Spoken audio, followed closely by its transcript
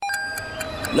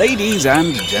Ladies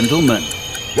and gentlemen,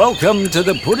 welcome to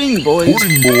the Pudding Boys.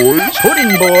 Pudding Boys.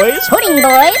 Pudding Boys. Pudding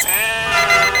Boys.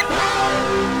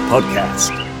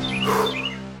 Podcast.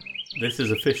 This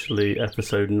is officially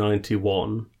episode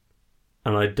 91,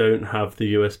 and I don't have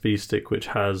the USB stick which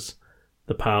has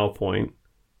the PowerPoint,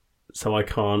 so I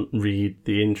can't read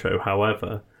the intro.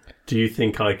 However, do you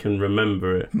think I can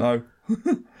remember it? No.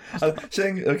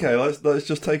 Okay, let's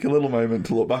just take a little moment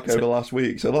to look back over last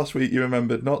week. So last week you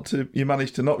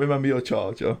managed to not remember your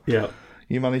charger. Yeah.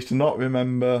 You managed to not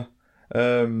remember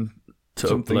to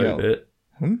something upload else. it.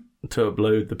 To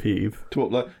upload the Peeb. To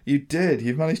upload. You did.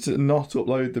 You've managed to not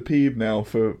upload the Peeb now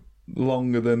for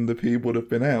longer than the Peeb would have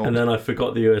been out. And then I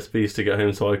forgot the USB stick at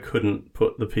home, so I couldn't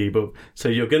put the Peeb up. So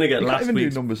you're going to get last week's... We can't even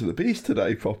do Numbers of the Beast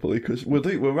today properly, because we'll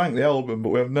rank the album, but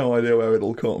we have no idea where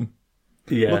it'll come.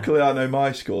 Yeah. Luckily, I know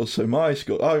my scores, so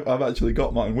I've actually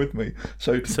got mine with me.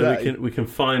 So today, so we can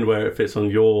find where it fits on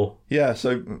your... Yeah,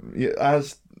 so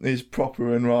as is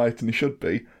proper and right and should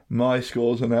be, my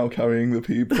scores are now carrying the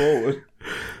Peeb forward.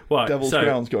 Right, Devil's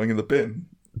Crown's going in the bin.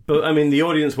 But I mean, the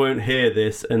audience won't hear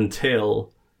this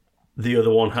until the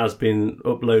other one has been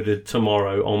uploaded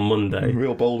tomorrow on Monday.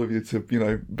 Real bold of you to,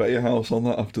 bet your house on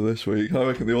that after this week. I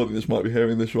reckon the audience might be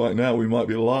hearing this right now. We might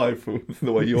be live for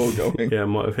the way you're going. Yeah, I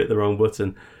might have hit the wrong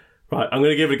button. Right, I'm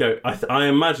going to give it a go. I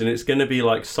imagine it's going to be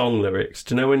like song lyrics.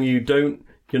 Do you know when you're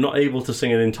not able to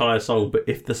sing an entire song, but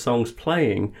if the song's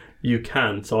playing, you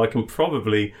can. So I can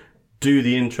probably do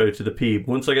the intro to the Peeb.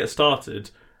 Once I get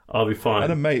started, I'll be fine. I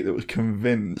had a mate that was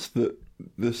convinced that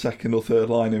the second or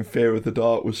third line in Fear of the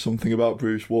Dark was something about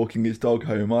Bruce walking his dog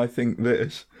home. I think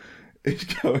this is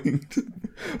going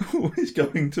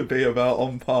to be about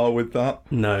on par with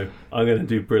that. No, I'm going to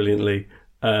do brilliantly.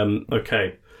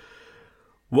 Okay.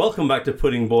 Welcome back to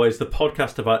Pudding Boys, the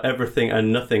podcast about everything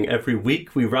and nothing. Every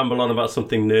week we ramble on about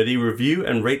something nerdy, review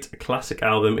and rate a classic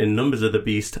album in Numbers of the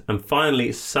Beast, and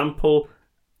finally sample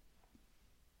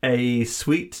a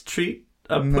sweet treat.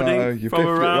 Pudding from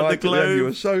around the globe. You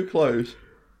were so close.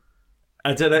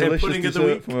 I don't know. Delicious Pudding of the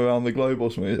dessert week from around the globe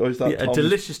or something. Or is that Tom's,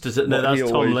 delicious dessert? No,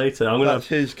 that's Tom later. That's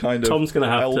his kind of Tom's gonna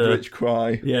have eldritch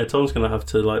cry. Yeah, Tom's going to have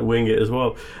to wing it as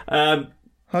well.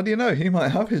 How do you know? He might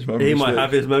have his memory stick. He might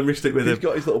have his memory stick with him. He's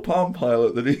got his little Palm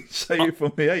Pilot that he saved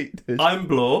from the 80s. I'm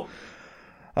Blore.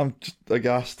 I'm just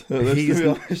aghast at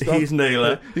this, He's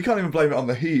Naylor. You can't even blame it on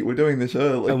the heat. We're doing this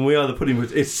early. And we are the Pudding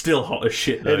Boys. It's still hot as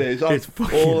shit, though. It is. It's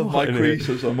fucking all of my hot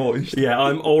creases are moist. Yeah,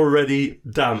 I'm already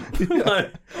damp.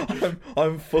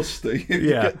 I'm fusty. If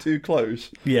you get too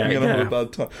close, you're going to have a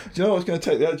bad time. Do you know what's going to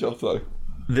take the edge off, though?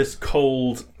 This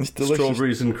cold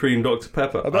strawberries and cream Dr.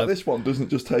 Pepper. I bet this one doesn't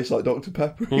just taste like Dr.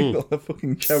 Pepper. The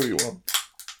fucking cherry one.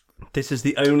 This is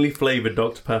the only flavoured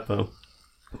Dr. Pepper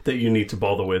that you need to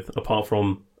bother with, apart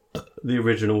from the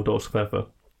original Dr. Pepper.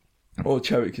 Or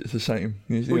cherry, it's the same.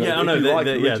 I know.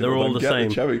 They're all the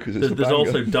same. There's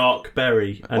also dark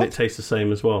berry, and it tastes the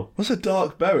same as well. What's a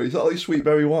dark berry? Is that like sweet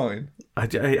berry wine?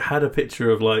 It had a picture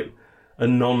of a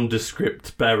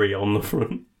nondescript berry on the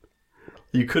front.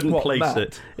 You couldn't place Matt?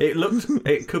 it.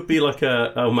 It could be like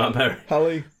Matt Berry.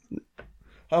 Hallie?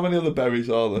 How many other berries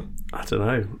are there? I don't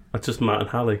know. It's just Matt and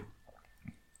Hallie.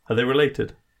 Are they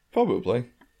related? Probably.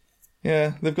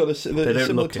 Yeah, they've got a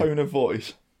similar tone of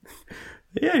voice.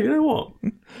 Yeah, you know what?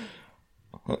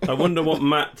 I wonder what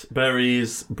Matt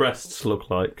Berry's breasts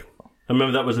look like. I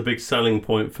remember that was a big selling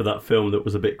point for that film that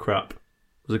was a bit crap.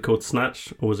 Was it called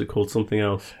Snatch, or was it called something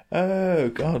else? Oh,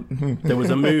 God. There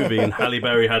was a movie, and Halle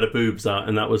Berry had her boobs out,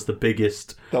 and that was the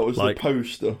biggest... That was the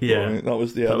poster. Yeah. Right? That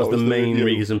was the main review.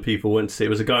 reason people went to see it. It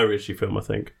was a Guy Ritchie film, I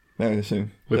think. We've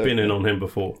been in on him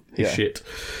before. He's shit.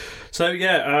 So,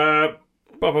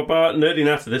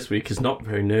 Nerdy-natter this week is not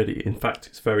very nerdy. In fact,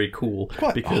 it's very cool.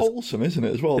 Quite wholesome, isn't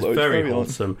it, as well? It's very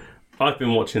wholesome. I've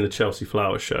been watching the Chelsea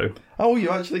Flower Show. Oh,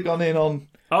 you've actually gone in on...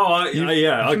 Oh, every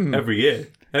year.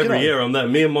 Every year I'm there.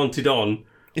 Me and Monty Don.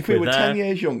 If we were 10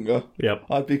 years younger, yep,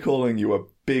 I'd be calling you a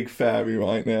big fairy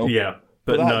right now. Yeah,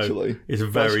 but no, actually, it's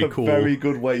very cool. That's a very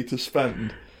good way to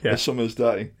spend a summer's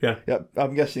day. Yeah.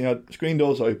 I'm guessing you had screen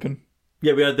doors open.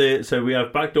 Yeah, we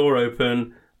have back door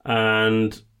open,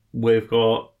 and we've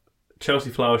got Chelsea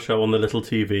Flower Show on the little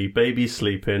TV. Baby's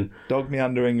sleeping. Dog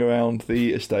meandering around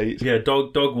the estate. Yeah,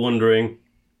 dog wandering.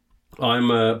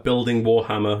 I'm building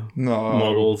Warhammer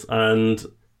models, and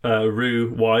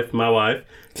Rue, my wife,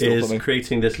 is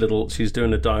creating this little... She's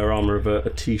doing a diorama of a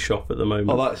tea shop at the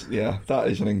moment. Oh, that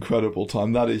is an incredible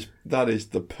time. That is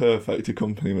the perfect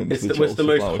accompaniment to the Chelsea It's the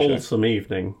most Flower wholesome Show.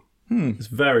 evening.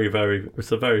 It's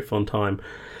a very fun time.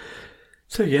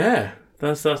 So yeah,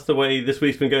 That's the way this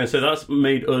week's been going. So that's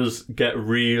made us get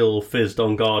real fizzed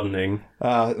on gardening.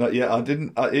 Yeah, I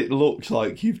didn't. It looks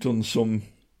like you've done some.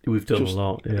 We've done a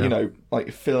lot, yeah. You know,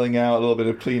 like filling out, a little bit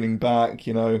of cleaning back,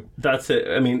 you know. That's it.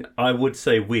 I mean, I would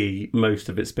say most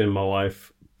of it's been my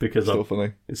wife. Because still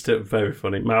funny. It's still very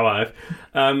funny. My wife.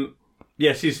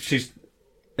 Yeah, she's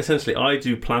essentially, I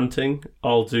do planting,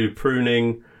 I'll do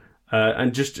pruning,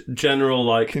 and just general,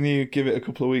 like... Can you give it a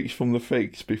couple of weeks from the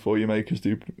figs before you make us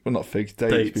do... Well, not figs,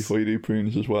 dates before you do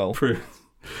prunes as well.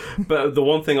 But the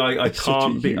one thing I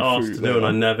can't be asked to do, and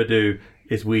I never do,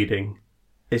 is weeding.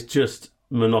 It's just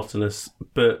monotonous.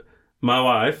 But my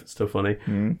wife, still funny,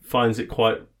 finds it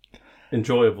quite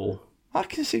enjoyable. I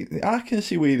can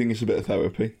see weeding as a bit of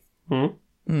therapy.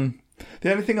 The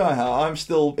only thing I'm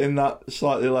still in that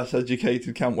slightly less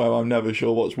educated camp where I'm never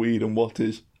sure what's weed and what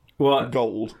is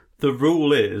gold. The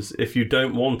rule is, if you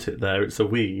don't want it there, it's a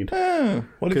weed.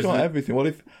 What if you want everything? What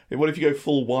if you go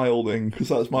full wilding? Because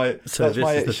that's my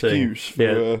excuse for.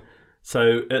 Yeah.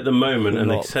 So at the moment, and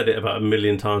they've said it about 1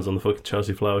 million times on the fucking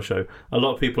Chelsea Flower Show, a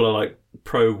lot of people are like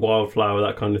pro wildflower,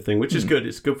 that kind of thing, which is good.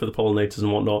 It's good for the pollinators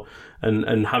and whatnot.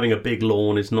 And having a big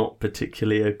lawn is not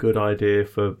particularly a good idea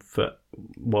for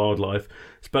wildlife.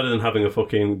 It's better than having a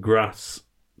fucking grass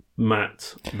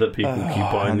mat that people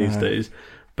keep buying these days.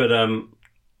 But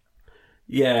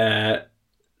yeah,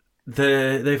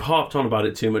 they've harped on about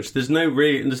it too much. There's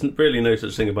really no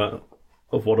such thing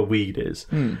of what a weed is.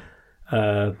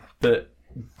 But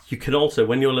you can also,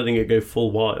 when you're letting it go full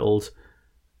wild,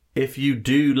 if you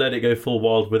do let it go full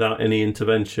wild without any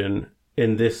intervention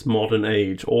in this modern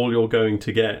age, all you're going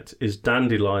to get is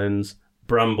dandelions,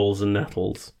 brambles and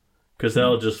nettles, because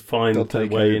they'll just find their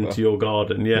way into your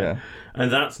garden. Yeah.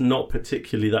 And that's not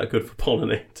particularly that good for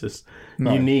pollinators.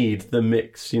 No. You need the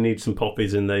mix. You need some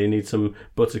poppies in there. You need some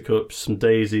buttercups, some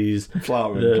daisies.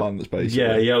 Flowering plants, basically.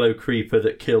 Yeah, yellow creeper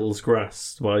that kills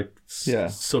grass by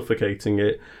suffocating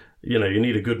it. You know, you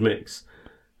need a good mix.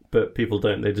 But people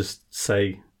don't. They just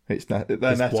say... their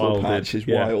nettle patch is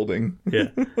wilding. Yeah.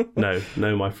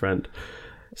 No, my friend.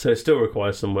 So it still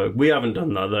requires some work. We haven't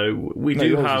done that, though.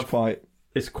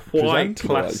 It's quite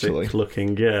classic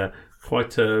looking, yeah.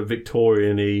 Quite a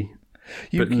Victorian-y,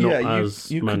 but not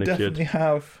as manicured.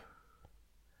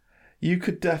 You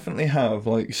could definitely have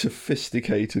like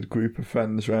sophisticated group of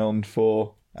friends round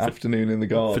for afternoon in the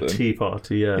garden. For tea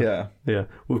party, yeah. Yeah.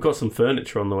 We've got some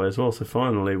furniture on the way as well, so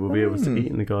finally we'll be able to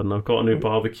eat in the garden. I've got a new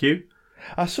barbecue.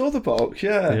 I saw the box,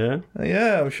 yeah.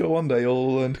 Yeah, I'm sure one day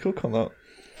you'll learn to cook on that.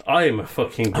 I am a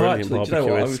fucking brilliant barbecuist. Do you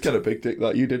know what? I was kind of big dick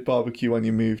that you did barbecue when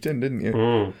you moved in, didn't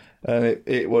you? And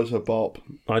it was a bop.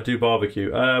 I do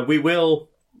barbecue.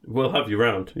 We'll have you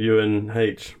round, you and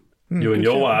H. You and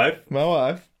your wife. My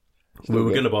wife. We were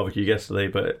going to barbecue yesterday,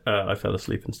 but I fell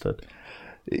asleep instead.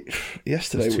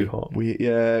 Yesterday was too hot.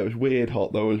 It was weird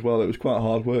hot though as well. It was quite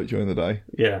hard work during the day.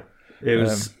 Yeah, it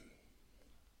was.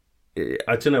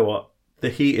 I don't know what. The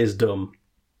heat is dumb.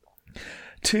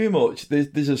 Too much.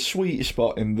 There's a sweet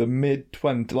spot in the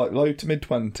mid-20s, like low to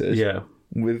mid-20s. Yeah.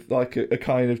 With like a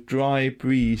kind of dry,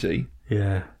 breezy.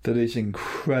 Yeah. That is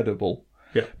incredible.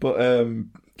 Yeah. But,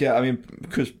 I mean,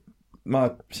 because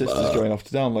my sister's going off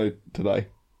to download today.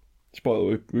 Spoiler,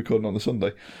 we're recording on the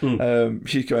Sunday.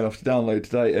 She's going off to download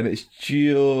today, and it's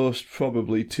just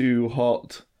probably too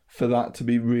hot for that to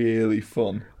be really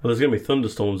fun. Well, there's going to be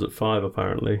thunderstorms at 5,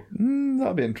 apparently.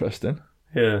 That'll be interesting.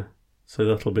 Yeah. So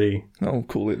that'll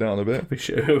cool it down a bit. Be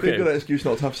sure. Okay. Be a good excuse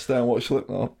not to have to stay and watch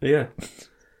Slipknot. Yeah.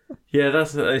 Yeah,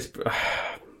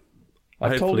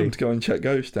 I told them to go and check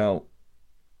Ghost out.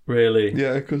 Really?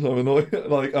 Yeah, because I'm annoyed.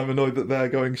 I'm annoyed that they're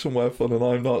going somewhere fun and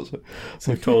I'm not.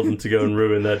 So you've told them to go and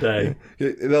ruin their day.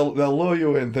 Yeah, they'll lure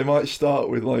you in. They might start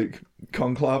with like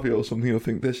Conclave or something. You'll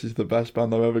think this is the best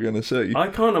band I'm ever going to see. I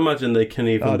can't imagine they can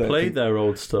even play their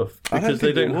old stuff because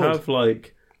they don't have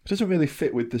like. It doesn't really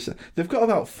fit with this. They've got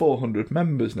about 400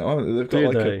 members now, haven't they?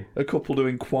 They've got a couple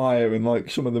doing choir and like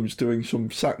some of them's doing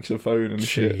some saxophone and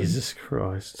shit. Jesus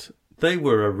Christ. They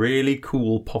were a really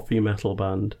cool poppy metal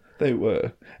band. They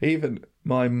were. Even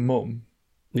my mum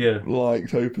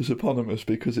liked Opus Eponymous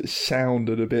because it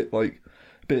sounded a bit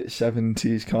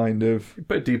 70s kind of. A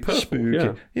bit Deep Purple,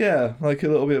 spooky. Yeah, like a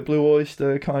little bit of Blue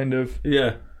Oyster kind of.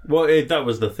 Yeah. Well, that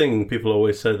was the thing. People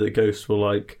always said that Ghosts were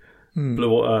like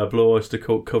Blue Oyster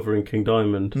Cult covering King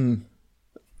Diamond. And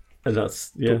that's,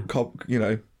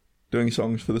 doing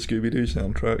songs for the Scooby-Doo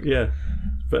soundtrack. Yeah.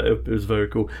 But it was very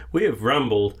cool. We have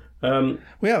rambled.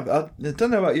 We have. I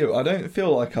don't know about you. I don't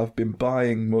feel like I've been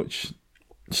buying much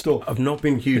stuff. I've not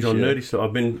been huge on nerdy stuff.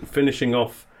 I've been finishing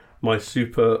off my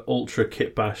super ultra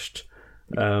kit bashed.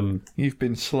 You've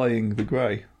been slaying the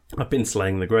grey. I've been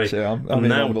slaying the grey. So I'm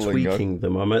now tweaking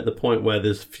them. I'm at the point where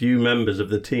there's few members of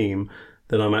the team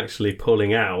that I'm actually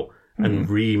pulling out and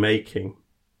remaking.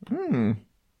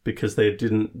 Because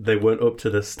they weren't up to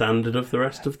the standard of the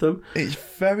rest of them. It's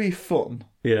very fun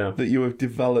that you have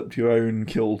developed your own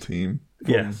kill team.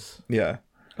 Yes. Yeah.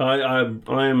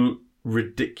 I'm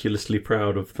ridiculously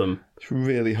proud of them. It's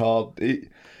really hard.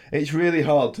 It's really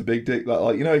hard to big dick that.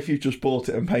 Like, you know, if you've just bought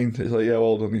it and painted it, it's like, yeah,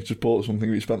 well done, you've just bought something,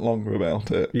 but you spent longer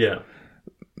about it. Yeah.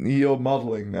 You're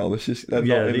modelling now. This is not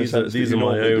in these the sense are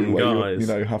my own guys.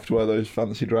 You have to wear those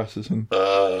fancy dresses and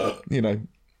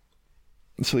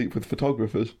sleep with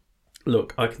photographers.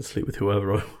 Look, I can sleep with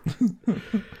whoever I want.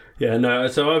 Yeah, no.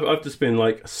 So I've just been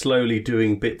like slowly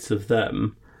doing bits of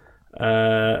them,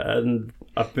 and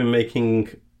I've been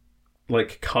making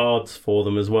like cards for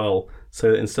them as well.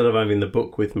 So that instead of having the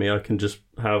book with me, I can just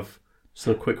have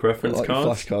some quick reference like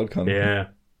cards. Flashcard kind of. Yeah.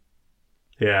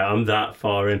 Yeah, I'm that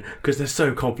far in because they're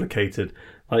so complicated.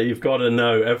 Like you've got to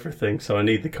know everything, so I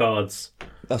need the cards.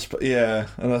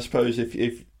 And I suppose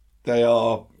if they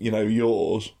are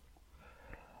yours,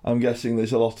 I'm guessing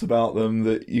there's a lot about them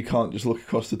that you can't just look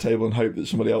across the table and hope that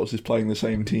somebody else is playing the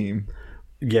same team.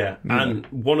 Yeah, and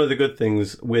one of the good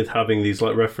things with having these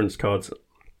like reference cards,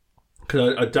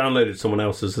 because I downloaded someone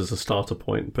else's as a starter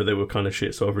point, but they were kind of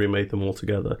shit, so I've remade them all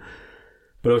together.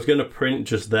 But I was going to print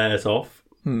just theirs off.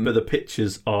 But the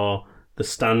pictures are the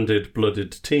standard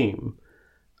blooded team.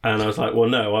 And I was like, well,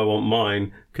 no, I want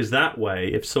mine. Because that way,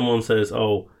 if someone says,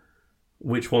 oh,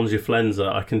 which one's your Flenser?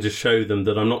 I can just show them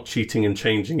that I'm not cheating and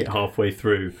changing it halfway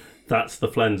through. That's the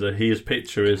Flenser. His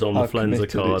picture is on the Flenser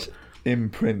card. It's in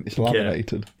print. It's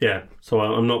laminated. Yeah. So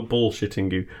I'm not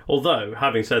bullshitting you. Although,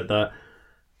 having said that,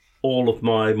 all of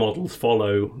my models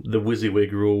follow the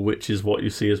WYSIWYG rule, which is what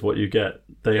you see is what you get.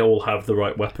 They all have the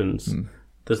right weapons.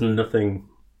 There's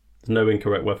no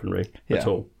incorrect weaponry at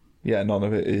all. Yeah, none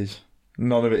of it is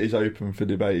open for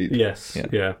debate. Yes,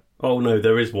 yeah. Oh no,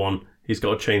 there is one. He's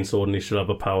got a chainsaw and he should have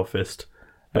a power fist.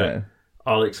 But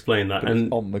I'll explain that. But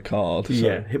and on the card.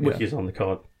 So, Wiki's on the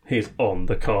card. He's on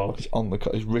the card. It's on the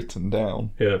card. It's written down.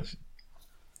 Yeah.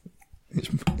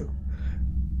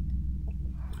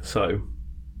 So.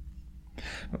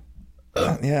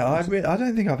 I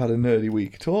don't think I've had a nerdy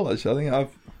week at all. Actually, I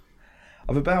think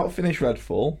I've about finished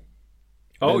Redfall.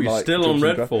 Oh, you're still on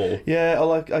Redfall? Yeah,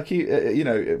 I keep,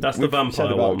 that's the vampire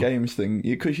said about one. Games thing,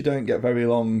 because you don't get very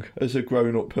long as a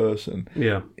grown-up person.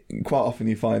 Yeah. Quite often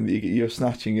you find that you're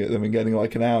snatching at them and getting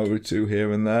like an hour or two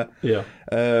here and there. Yeah.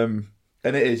 And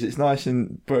it's nice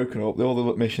and broken up. All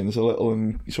the missions are little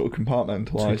and sort of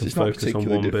compartmentalised. It's not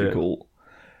particularly difficult.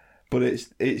 But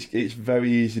it's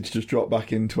very easy to just drop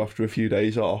back into after a few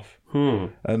days off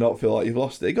and not feel like you've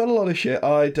lost it. It got a lot of shit.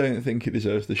 I don't think it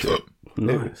deserves the shit.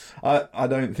 Nice. I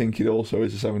don't think it also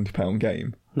is a £70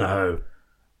 game. No.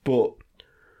 But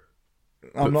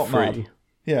I'm not free. mad.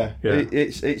 Yeah.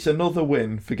 It's another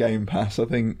win for Game Pass, I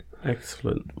think.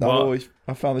 Excellent.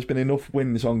 I found there's been enough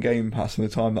wins on Game Pass in the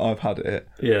time that I've had it.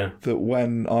 Yeah. That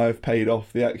when I've paid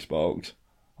off the Xbox,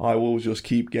 I will just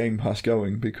keep Game Pass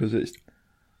going because it's.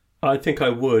 I think I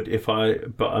would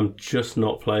but I'm just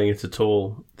not playing it at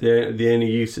all. The only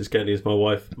use it's getting is my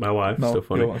wife, still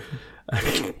funny,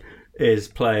 is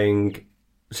playing.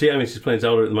 She's playing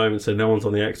Zelda at the moment, so no one's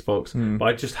on the Xbox. But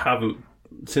I just haven't,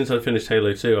 since I finished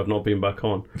Halo 2, I've not been back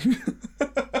on.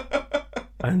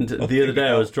 And the other day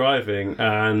I was driving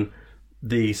and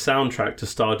the soundtrack to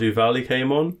Stardew Valley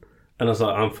came on. And I was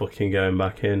like, I'm fucking going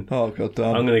back in. Oh, god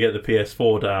damn. I'm going to get the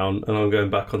PS4 down and I'm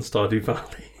going back on Stardew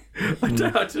Valley.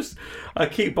 I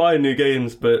keep buying new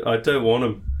games, but I don't want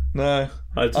them. No,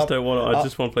 I don't want to. I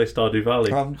just want to play Stardew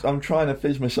Valley. I'm trying to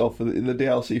fizz myself for the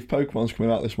DLC for Pokemon's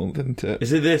coming out this month, isn't it?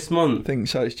 Is it this month? I think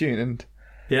so. It's June, isn't it?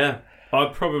 Yeah,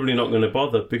 I'm probably not going to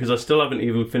bother because I still haven't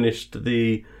even finished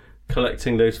the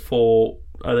collecting those 4.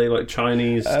 Are they like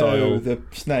Chinese style? Oh, the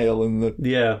snail and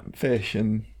the fish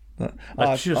and that.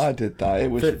 I did that.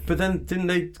 It was, but then didn't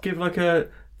they give like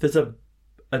there's a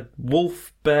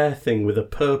wolf bear thing with a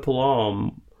purple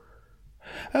arm.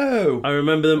 Oh, I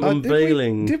remember them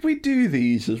unveiling. Did we do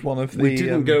these as one of the? We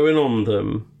didn't go in on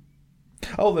them.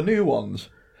 Oh, the new ones.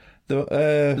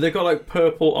 They got like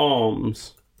purple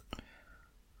arms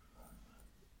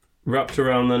wrapped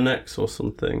around their necks or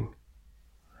something.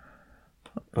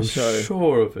 I'm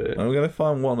sure of it. I'm going to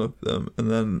find one of them and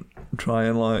then try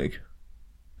and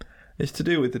It's to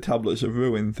do with the Tablets of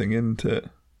Ruin thing, isn't it?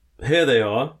 Here they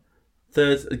are.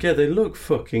 They look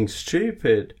fucking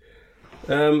stupid.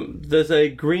 There's a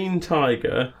green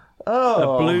tiger,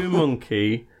 a blue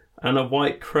monkey, and a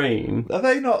white crane. Are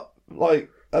they not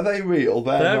Are they real?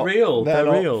 They're real. They're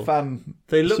They're not real. Fan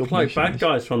They look like submissions. bad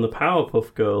guys from the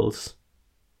Powerpuff Girls.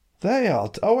 They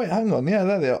are. Oh wait, hang on. Yeah,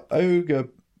 there they are. Ogre.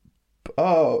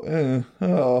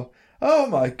 Oh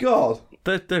my God!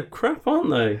 They're crap,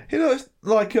 aren't they? He looks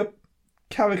like a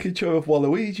caricature of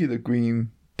Waluigi, the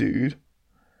green dude.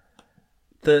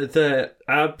 They're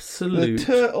absolute. The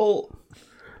turtle.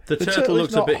 The turtle is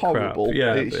looks not a bit horrible. crap.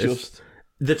 Yeah, it's just.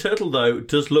 The turtle though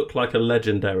does look like a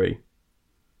legendary.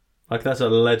 Like that's a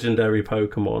legendary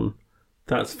Pokemon.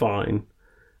 That's fine.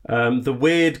 The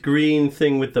weird green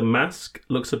thing with the mask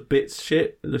looks a bit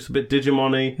shit. It looks a bit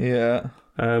Digimon-y. Yeah.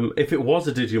 If it was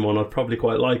a Digimon, I'd probably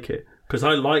quite like it. Because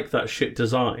I like that shit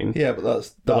design. Yeah, but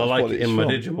that's I like what it it's in my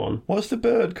from. Digimon. What's the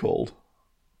bird called?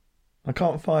 I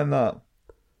can't find that.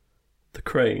 The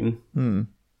crane.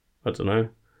 I don't know.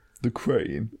 The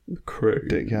crane. The crane.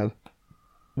 Dickhead.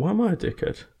 Why am I a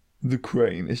dickhead? The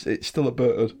crane. It's still a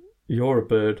bird. You're a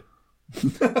bird.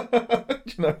 You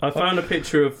know, I found a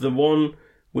picture of the one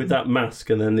with that mask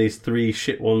and then these three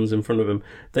shit ones in front of him.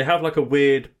 They have like a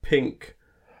weird pink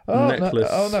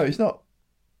necklace. No, it's not.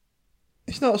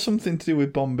 It's not something to do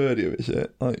with Bombardier, is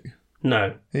it? Like,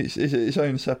 no, it's its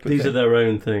own separate. these thing. are their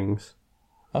own things.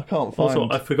 I can't find.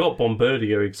 Also, I forgot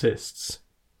Bombardier exists.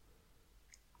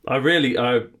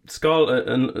 Scarlet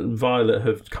and Violet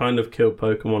have kind of killed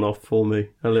Pokemon off for me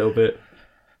a little bit.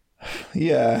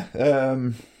 Yeah.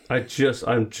 I'm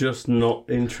just not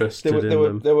interested in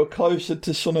them. They were closer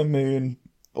to Sun and Moon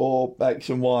or X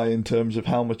and Y in terms of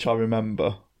how much I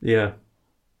remember. Yeah.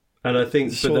 And I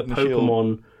think Sword but the and Shield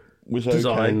Pokemon was okay.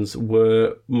 designs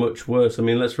were much worse. I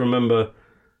mean, let's remember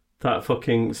that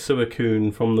fucking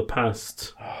Suicune from the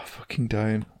past Oh, fucking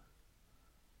don't.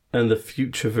 and the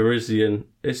future Virizion.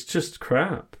 It's just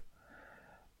crap.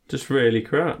 Just really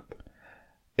crap.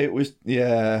 It was,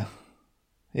 yeah.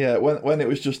 Yeah, when it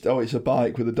was just, it's a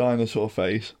bike with a dinosaur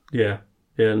face. Yeah.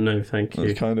 Yeah, no, thank you.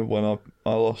 That's kind of when I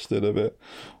lost it a bit.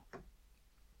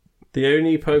 The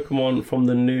only Pokemon from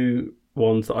the new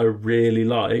ones that I really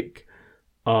like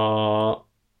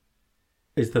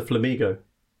is the Flamigo.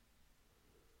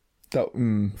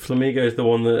 Flamigo is the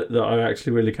one that I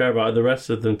actually really care about. The rest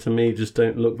of them, to me, just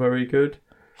don't look very good.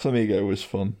 Flamigo was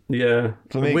fun. Yeah.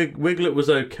 Wiglet was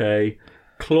okay.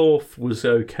 Clorf was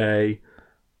okay.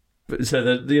 But so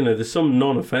there's some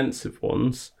non-offensive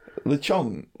ones.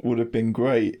 Lechonk would have been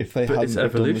great if they But hadn't its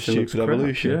have done the evolution looks stupid crap,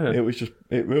 evolution. yeah. It was just,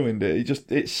 it ruined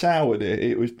it. It soured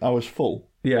it. I was full.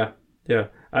 Yeah, yeah.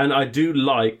 And I do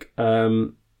like, are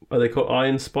they called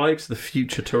Iron Spikes? The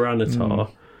future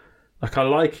Tyranitar. Like, I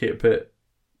like it, but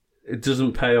it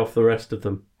doesn't pay off the rest of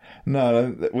them.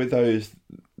 No, with those,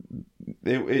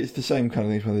 it's the same kind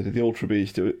of thing when they did the Ultra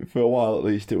Beast. For a while at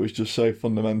least, it was just so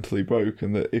fundamentally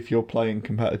broken that if you're playing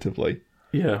competitively,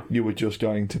 Yeah. you were just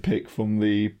going to pick from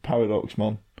the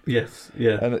Paradoxmon. Yes,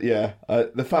 yeah. And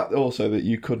the fact also that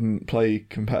you couldn't play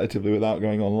competitively without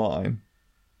going online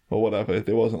or whatever,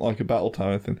 there wasn't like a battle time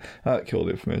or anything, that killed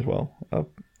it for me as well.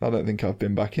 I don't think I've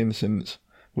been back in since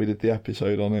we did the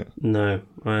episode on it. No,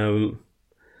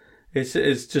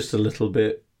 it's just a little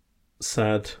bit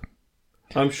sad.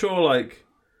 I'm sure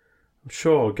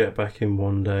I'll get back in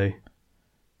one day.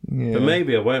 Yeah. But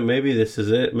maybe I won't. Maybe this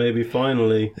is it. Maybe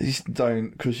finally. Just don't,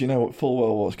 because you know what, full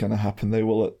well what's going to happen. They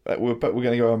will. We're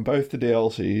going to go on both the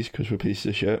DLCs because we're pieces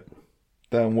of shit.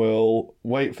 Then we'll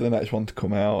wait for the next one to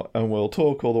come out, and we'll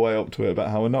talk all the way up to it about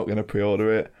how we're not going to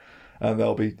pre-order it, and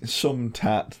there'll be some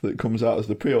tat that comes out as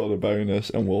the pre-order bonus,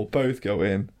 and we'll both go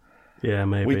in. Yeah,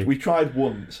 maybe. We tried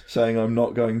once saying I'm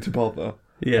not going to bother.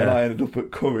 Yeah. And I ended up at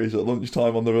Curry's at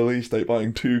lunchtime on the release date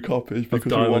buying 2 copies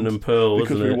because Diamond and Pearl,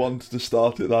 because wasn't we it? wanted to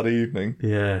start it that evening.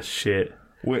 Yeah, shit.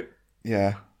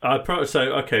 Yeah.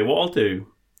 Okay, what I'll do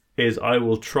is I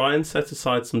will try and set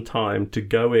aside some time to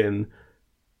go in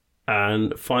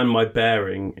and find my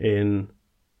bearing in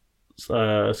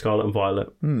Scarlet and Violet.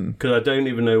 Because I don't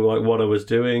even know what I was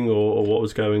doing or what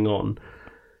was going on.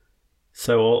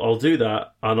 So I'll do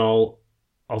that, and I'll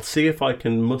see if I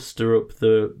can muster up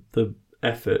the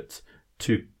effort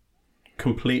to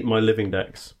complete my living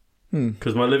dex.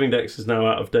 Because my living dex is now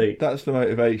out of date. That's the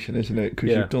motivation, isn't it?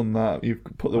 Because you've done that. You've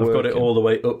put the work in. I've got it all the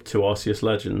way up to Arceus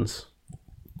Legends.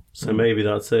 So maybe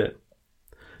that's it.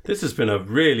 This has been a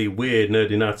really weird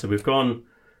nerdy natter. We've gone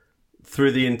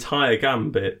through the entire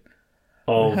gambit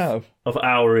of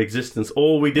our existence.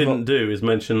 All we didn't do is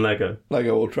mention Lego.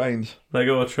 Lego or trains.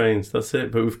 Lego or trains, that's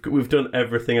it. But we've done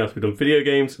everything else. We've done video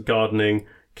games, gardening,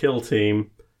 Kill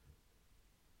Team,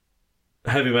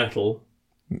 heavy metal.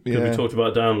 Yeah. We talked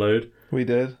about download. We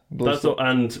did. That's all,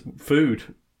 and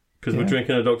food. Because we're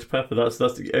drinking a Dr. Pepper. That's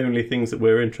the only things that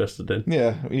we're interested in.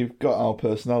 Yeah, you've got our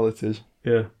personalities.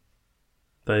 Yeah.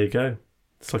 There you go.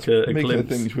 It's like a Mega glimpse.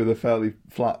 things with a fairly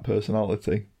flat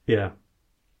personality. Yeah.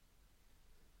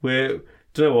 Do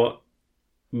you know what?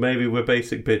 Maybe we're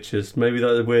basic bitches. Maybe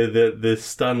that we're the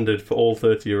standard for all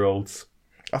 30-year-olds.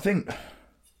 I think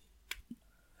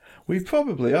we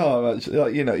probably are, actually.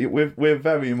 Like, you know, we're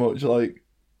very much like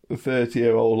the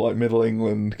 30-year-old, like Middle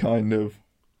England kind of.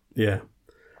 Yeah.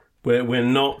 We're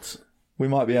not... We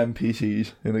might be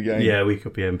NPCs in a game. Yeah, we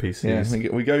could be NPCs.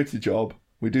 Yeah, we go to job,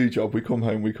 we do job, we come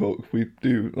home, we cook, we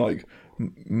do like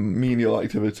menial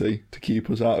activity to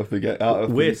keep us out of the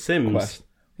We're Sims. Quest.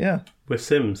 Yeah, we're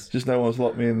Sims. Just no one's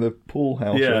locked me in the pool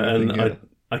house. Yeah, and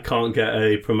I can't get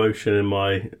a promotion in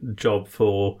my job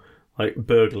for like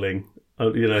burgling.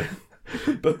 You know,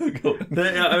 burgling.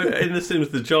 In The Sims,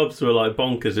 the jobs were like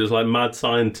bonkers. It was like mad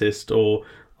scientist or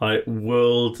like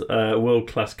world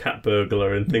class cat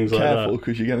burglar and things like that. Careful,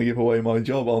 because you're going to give away my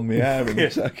job on the air in a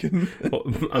second.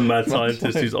 A mad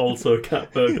scientist who's also a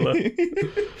cat burglar.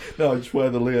 No, I just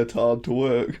wear the leotard to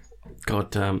work.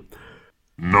 God damn.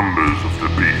 Numbers of the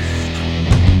Beast.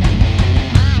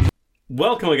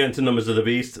 Welcome again to Numbers of the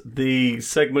Beast, the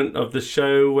segment of the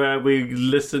show where we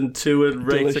listen to and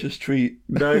rate delicious treat.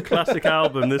 No, classic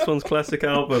album. This one's classic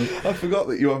album. I forgot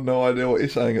that you have no idea what you're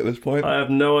saying at this point. I have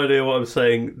no idea what I'm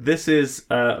saying. This is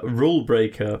Rule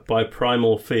Breaker by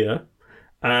Primal Fear.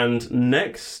 And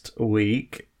next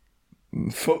week...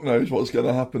 Fuck knows what's going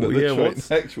to happen at this rate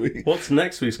next week. What's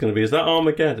next week's going to be? Is that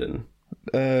Armageddon?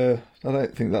 I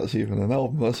don't think that's even an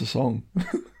album. That's a song.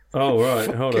 Oh, right.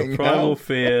 Hold on. Primal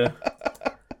Fear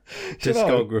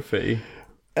discography.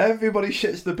 Everybody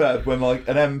shits the bed when like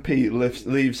an MP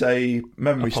leaves a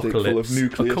memory stick full of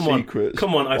nuclear secrets.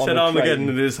 Come on, I said Armageddon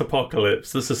and it's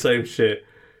Apocalypse. That's the same shit.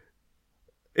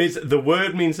 The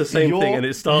word means the same thing and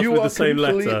it starts with the same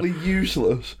letter. You are completely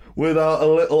useless without a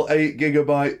little 8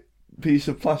 gigabyte piece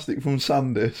of plastic from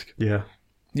SanDisk. Yeah.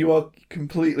 You are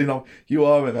completely not. You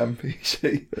are an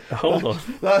NPC. Hold on.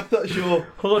 That's your.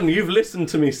 Hold on. You've listened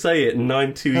to me say it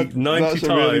 90 that's times.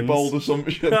 A really bold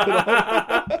assumption.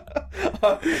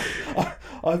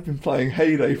 I've been playing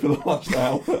Heyday for the last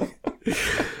hour.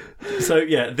 So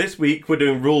yeah, this week we're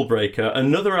doing Rule Breaker,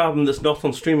 another album that's not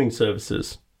on streaming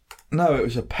services. No, it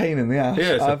was a pain in the ass.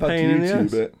 Yeah, it's I've a pain had to in the YouTube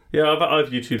ass. it. Yeah, I've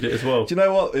YouTubed it as well. Do you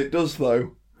know what it does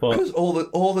though? Because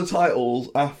all the titles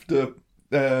after.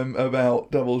 About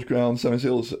Devil's Ground, Seven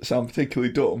Seals sound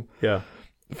particularly dumb. Yeah.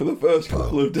 For the first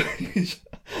couple of days,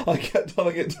 I kept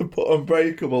telling it to put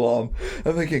Unbreakable on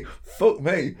and thinking, fuck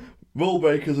me, Rule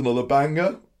Breaker's another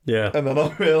banger. Yeah. And then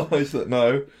I realised that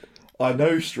no, I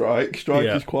know Strike. Strike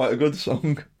is quite a good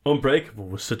song. Unbreakable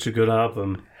was such a good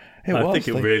album. I think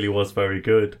it really was very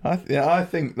good. I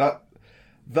think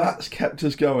that's kept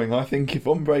us going. I think if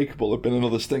Unbreakable had been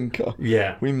another stinker,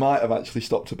 we might have actually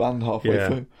stopped a band halfway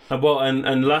through.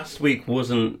 And last week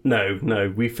wasn't...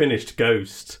 No, we finished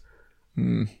Ghost.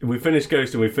 We finished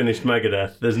Ghost and we finished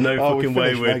Megadeth. There's no fucking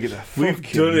way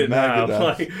we've done it now.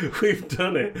 Like, we've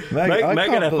done it.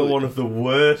 Megadeth are one of the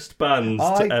worst bands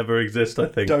to ever exist, I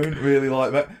think. Don't really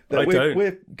like Megadeth.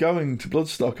 We're going to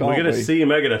Bloodstock, aren't we? We're going to see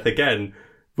Megadeth again.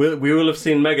 We will have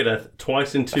seen Megadeth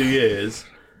twice in 2 years.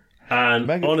 And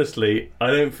honestly,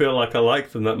 I don't feel like I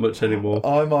like them that much anymore.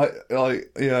 I might,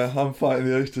 I'm fighting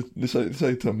the urge to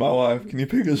say to my wife, can you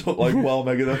pick us up like while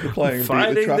Megadeth are playing and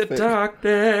Fighting beat the traffic? the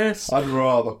darkness. I'd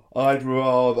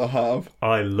rather have.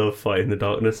 I love Fighting the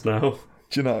Darkness now.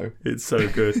 Do you know? It's so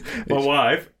good. My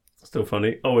wife, still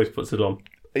funny, always puts it on.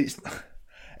 It's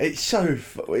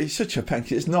such a pain.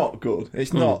 It's not good.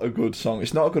 It's not a good song.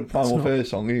 It's not a good Primal Fear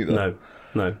song either.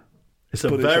 No. It's a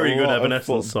very good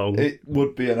Evanescence song. It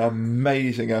would be an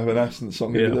amazing Evanescence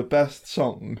song. It'd be the best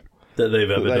song that they've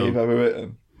ever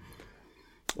written.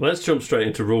 Let's jump straight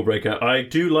into Rule Breaker. I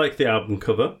do like the album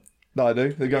cover. I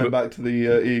do. They're going back to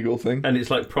the eagle thing. And it's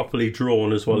like properly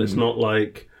drawn as well. It's not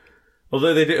like...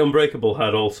 Although they did Unbreakable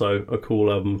had also a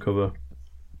cool album cover.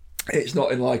 It's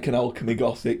not in like an alchemy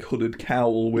gothic hooded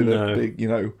cowl with a big,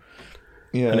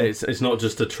 Yeah. And it's not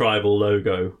just a tribal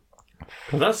logo.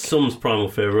 Well, that sums Primal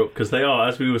Fear up, because they are,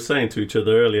 as we were saying to each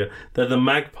other earlier, they're the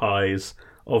magpies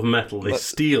of metal. They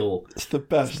steal it's the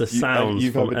best the sounds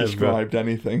you've ever described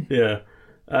anything. Yeah.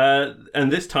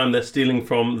 And this time they're stealing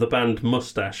from the band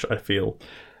Mustache, I feel.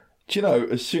 Do you know,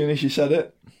 as soon as you said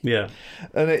it... Yeah.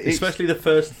 And especially the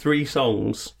first 3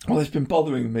 songs. Well, it's been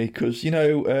bothering me, because,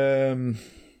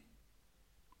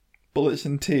 Bullets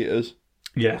and Tears...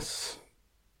 Yes.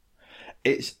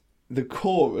 It's the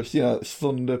chorus, it's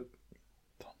thunder...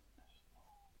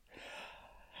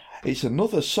 It's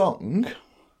another song.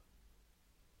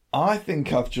 I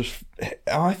think I've just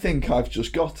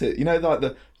got it. Like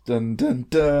the dun dun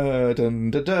da dun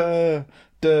da da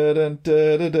da da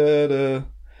da da da da.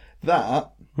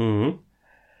 That. Mm-hmm.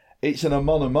 It's an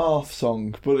Amon Amarth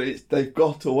song, but they've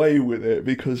got away with it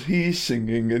because he's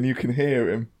singing and you can hear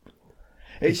him.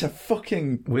 It's a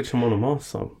fucking... Which Amon Amarth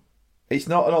song? It's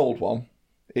not an old one.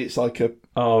 It's like a...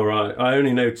 Oh, right. I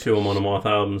only know 2 Amon Amarth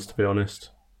albums, to be honest.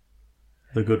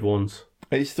 The good ones.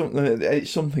 It's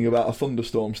something about a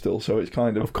thunderstorm still, so it's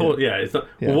kind of... Of course, yeah. It's not,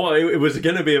 yeah. Well, it was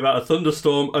going to be about a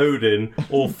thunderstorm, Odin,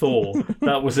 or Thor.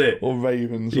 That was it. Or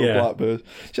ravens, or blackbirds.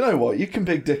 Do you know what? You can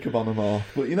big dick Amon Amarth,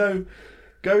 but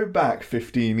go back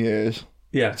 15 years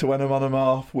to when Amon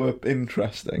Amarth were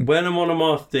interesting. When Amon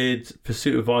Amarth did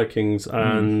Pursuit of Vikings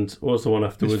and what was the one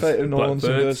afterwards? Fate of Norns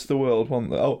and Verse the World,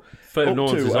 wasn't there? Oh, Fate of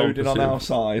Norns is Odin on Our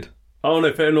Side. Oh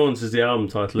no, Fate of Norns is the album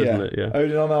title, isn't it? Yeah.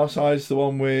 Odin on Our Side is the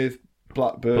one with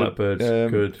Blackbirds,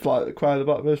 good. Cry of the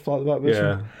Blackbirds, Flight of the Blackbirds.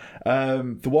 Yeah.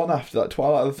 The one after that,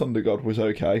 Twilight of the Thunder God, was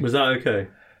okay. Was that okay?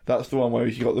 That's the one where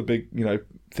you got the big,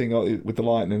 thing with the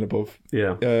lightning above.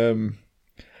 Yeah.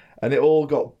 And it all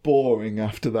got boring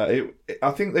after that.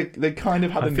 I think they kind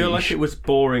of had a niche. I feel like it was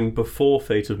boring before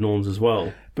Fate of Norns as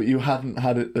well. But you hadn't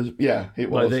had it as... Yeah, it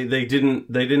was. Like they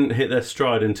didn't hit their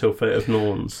stride until Fate of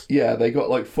Norns. Yeah, they got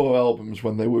like 4 albums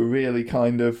when they were really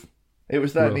kind of... It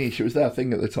was their niche, it was their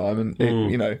thing at the time,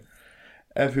 and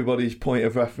everybody's point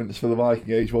of reference for the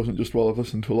Viking Age wasn't just, well, I've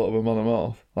listened to a lot of Amon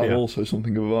Amarth. I'm also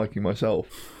something of a Viking myself.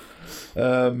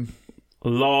 A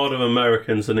lot of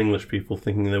Americans and English people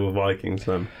thinking they were Vikings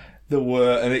then. There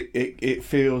were, and it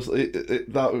feels...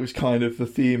 that was kind of the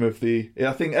theme of the...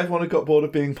 I think everyone had got bored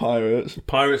of being pirates.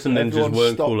 Pirates and ninjas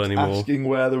weren't cool anymore. Asking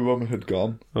where the rum had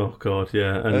gone. Oh, God,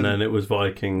 yeah. And then it was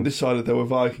Vikings. Decided they were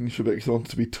Vikings for a bit because they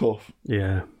wanted to be tough.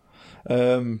 Yeah.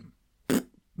 No,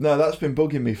 that's been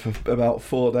bugging me for about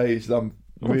 4 days. I'm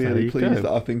really pleased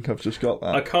that I think I've just got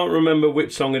that. I can't remember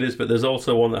which song it is, but there's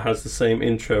also one that has the same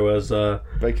intro as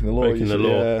Breaking the Law.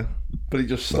 Yeah. But it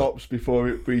just stops before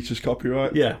it breaches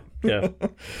copyright. Yeah.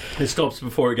 It stops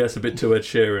before it gets a bit too Ed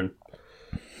Sheeran.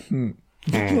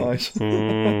 Nice.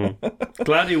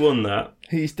 Glad he won that.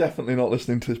 He's definitely not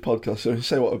listening to this podcast, so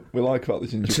say what we like about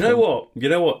this interview. Do you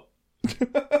know what?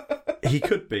 He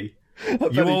could be.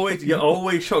 You're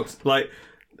always shocked. Like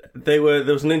there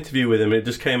was an interview with him. And it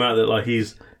just came out that like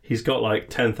he's got like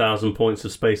 10,000 points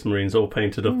of Space Marines all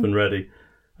painted up and ready.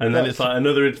 And then it's like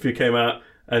another interview came out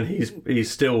and he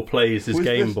still plays his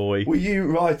Game Boy. Were you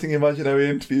writing imaginary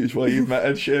interviews where you've met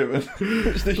Ed Sheeran?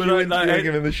 It's this you interviewing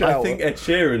him in the shower. I think Ed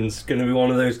Sheeran's going to be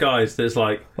one of those guys that's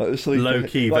like low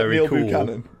key, like very Neil cool.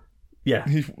 Buchanan. Yeah,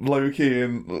 he's low key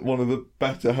in one of the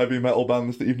better heavy metal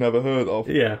bands that you've never heard of.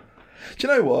 Yeah. Do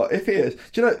you know what? If he is,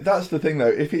 that's the thing though.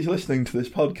 If he's listening to this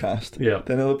podcast,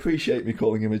 then he'll appreciate me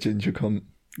calling him a ginger cunt.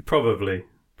 Probably.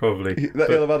 He'll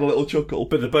have had a little chuckle.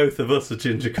 But the both of us are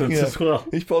ginger cunts as well.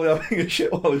 He's probably having a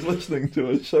shit while he's listening to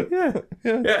us. So yeah.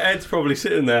 Ed's probably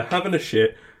sitting there having a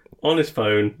shit on his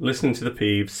phone, listening to the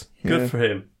Peebs. Good for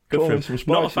him. Good for him.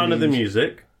 Not a fan of the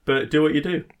music, but do what you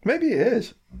do. Maybe he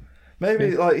is.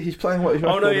 Maybe like he's playing what his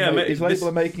his label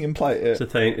are making him play it. It's the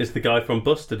thing. It's the guy from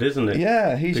Busted, isn't it?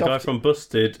 Yeah, the guy from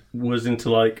Busted was into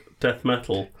like death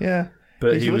metal. Yeah,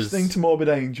 but he's listening to Morbid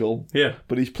Angel. Yeah,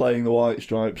 but he's playing the White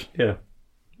Stripes. Yeah,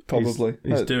 probably.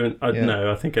 He's doing. I don't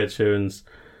know. I think Ed Sheeran's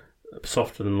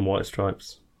softer than the White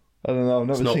Stripes. I don't know. I've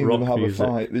never seen them have a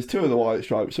fight. There's 2 of the White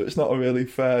Stripes, so it's not a really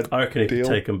fair. I reckon he could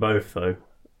take them both, though.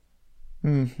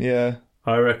 Yeah.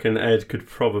 I reckon Ed could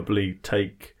probably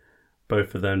take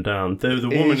both of them down. The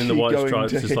woman in the White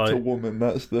Stripes is like a woman.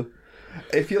 That's the.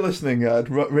 If you're listening, Ed,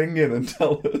 ring in and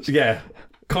tell us. Yeah,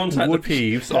 contact the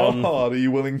Peebs. How hard are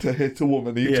you willing to hit a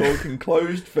woman? Are you talking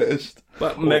closed fist?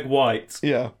 But Meg White.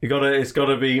 Yeah, it's got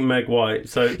to be Meg White.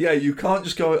 So yeah, you can't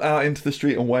just go out into the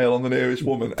street and wail on the nearest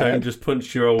woman. Don't just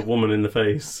punch your old woman in the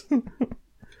face.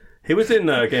 He was in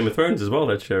Game of Thrones as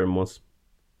well. Ed Sheeran was.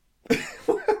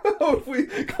 Have we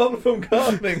gone from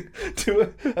gardening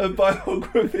to a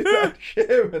biography of Ed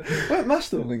Sheeran? Weren't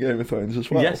Mastodon in Game of Thrones as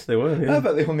well? Yes, they were. Yeah. I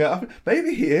bet they hung out.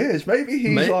 Maybe he is. Maybe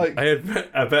he's like. I bet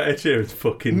Ed Sheeran's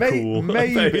fucking cool.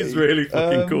 Maybe. I bet he's really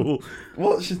fucking cool.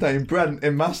 What's his name? Brent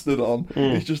in Mastodon.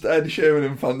 He's just Ed Sheeran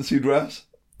in fancy dress.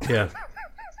 Yeah.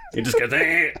 He just goes.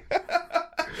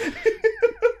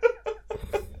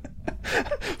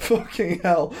 Fucking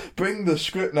hell. Bring the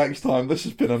script next time. This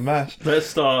has been a mess. Let's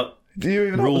start. Do you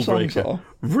even know what the songs are?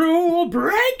 Rule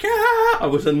Breaker! I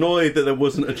was annoyed that there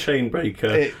wasn't a chain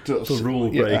breaker for Rule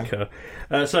Breaker.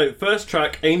 So, first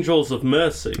track, Angels of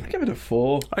Mercy. I gave it a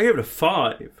 4. I gave it a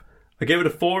 5. I gave it a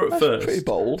 4 at first. Pretty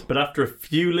bold. But after a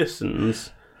few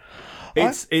listens,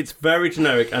 it's very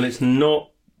generic and it's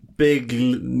not big.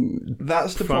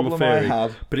 That's the problem I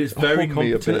had. But it's very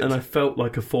competent and I felt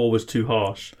like a 4 was too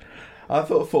harsh. I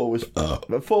thought 4 was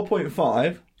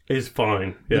 4.5. Is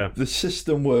fine. Yeah, the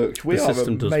system works. We are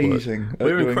system amazing.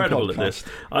 We're incredible at this.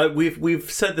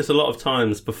 We've said this a lot of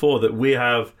times before that we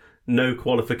have no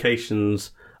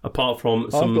qualifications apart from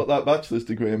some. I've got that bachelor's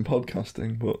degree in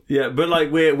podcasting, but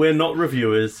like we're not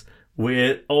reviewers.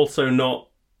 We're also not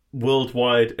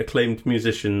worldwide acclaimed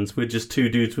musicians. We're just two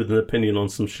dudes with an opinion on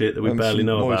some shit that we barely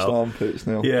know moist about. Armpits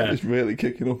now. Yeah, it's really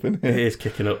kicking up in here. It is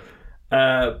kicking up,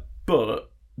 but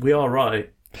we are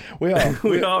right. We are.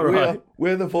 we are right.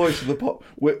 We're the voice of the pop.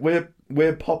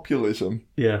 We're populism.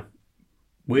 Yeah,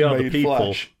 we are the people.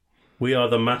 Flash. We are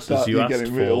the masses you asked for. You're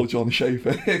getting real, John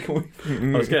Schaefer.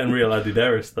 I was getting real Eddie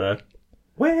Deris there.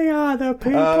 We are the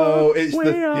people. Oh, it's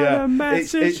the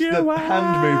masses it's the hand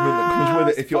movement that comes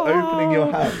with it. If you're opening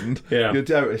your hand, you're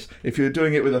Deris. If you're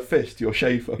doing it with a fist, you're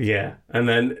Schaefer. Yeah, and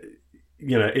then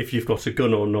if you've got a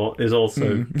gun or not is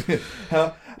also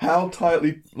how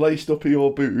tightly laced up are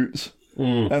your boots.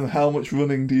 And how much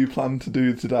running do you plan to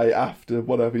do today after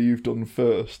whatever you've done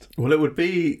first? Well, it would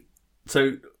be...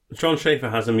 So, John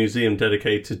Schaefer has a museum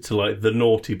dedicated to, like, the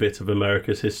naughty bit of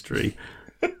America's history.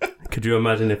 Could you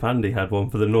imagine if Andy had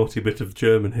one for the naughty bit of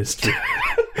German history?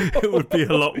 It would be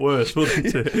a lot worse,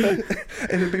 wouldn't it?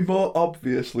 It'd be more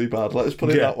obviously bad, let's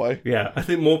put it that way. Yeah, I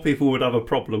think more people would have a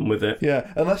problem with it.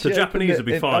 Yeah, unless the Japanese would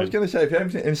be fine. I was going to say, if you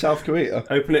open it in South Korea...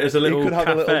 Open it as a little you could have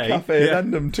cafe. a little cafe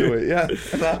addendum to it, yeah.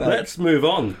 Let's move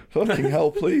on. Fucking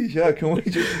hell, please, can we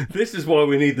just... This is why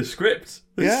we need the script.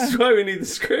 This is why we need the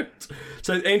script.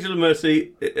 So, Angels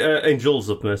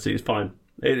of Mercy is fine.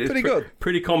 It's pretty good.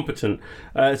 Pretty competent.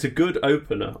 It's a good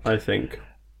opener, I think.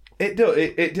 It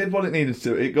did what it needed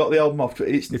to. It got the album off to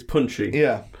it. It's punchy.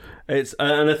 Yeah. It's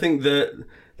and I think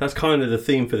that's kind of the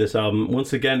theme for this album.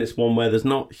 Once again, it's one where there's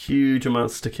not huge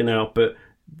amounts sticking out, but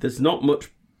there's not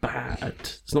much bad.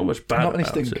 There's not much bad. Not many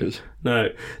about stinkers. It. No.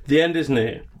 The end is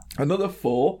near. Another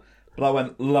 4, but I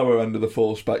went lower end of the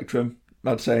 4 spectrum.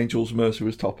 I'd say Angels of Mercy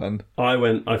was top end.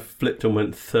 I flipped and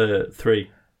went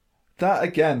 3. That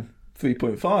again.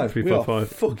 3.5. We are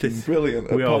fucking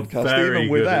brilliant at podcast, even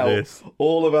without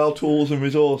all of our tools and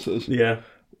resources. Yeah.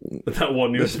 That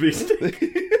one USB stick.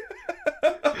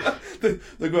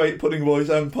 the great Pudding Boys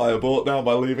empire brought down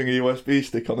by leaving a USB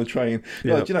stick on a train.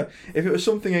 Yeah. Like, if it was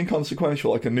something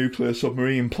inconsequential, like a nuclear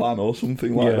submarine plan or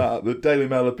something like that, the Daily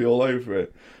Mail would be all over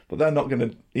it. But they're not going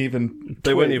to even...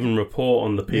 They won't even report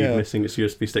on the Peeb missing its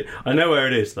USB stick. I know where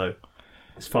it is, though.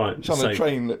 It's fine. It's on a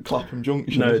train at Clapham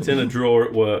Junction. No, it's in a drawer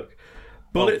at work.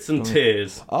 Bullets and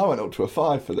Tears. I went up to a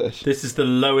 5 for this. This is the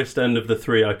lowest end of the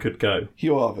 3 I could go.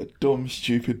 You are a dumb,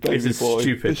 stupid baby boy.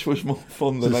 Stupid. This was more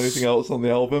fun than anything else on the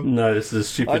album. No, this is a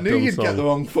stupid, I knew you'd song. get the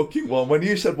wrong fucking one. When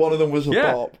you said one of them was a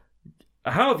bop.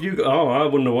 How have you... Oh, I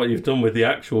wonder what you've done with the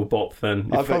actual bop then.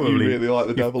 I bet you really like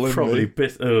The Devil in Me.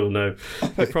 Oh, no.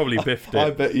 You probably biffed it.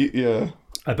 I bet you... Yeah.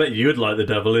 I bet you'd like The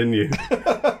Devil in You.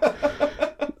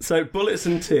 So, Bullets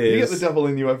and Tears... You get The Devil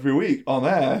in You every week on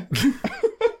air.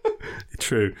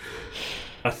 True.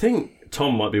 I think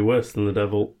Tom might be worse than the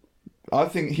devil. I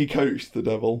think he coached the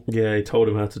devil. Yeah, he told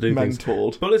him how to do things.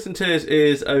 Mentored. Bullets and Tears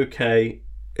is okay.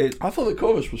 I thought the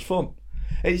chorus was fun.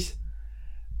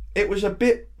 It was a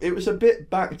bit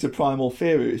back to Primal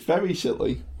Fear. It's very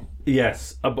silly.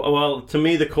 Yes. Well, to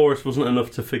me, the chorus wasn't enough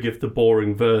to forgive the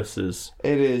boring verses.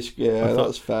 It is, yeah,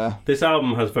 that's fair. This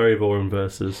album has very boring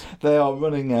verses. They are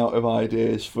running out of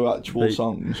ideas for actual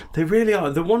songs. They really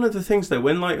are. One of the things, though,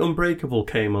 when like Unbreakable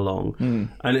came along,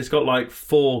 and it's got like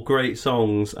 4 great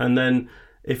songs, and then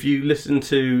if you listen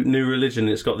to New Religion,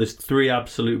 it's got this 3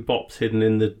 absolute bops hidden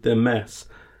in the mess.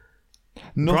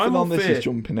 Nothing on this is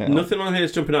jumping out. Nothing on here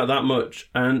is jumping out that much,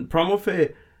 and Primal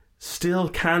Fear still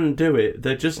can do it.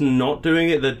 They're just not doing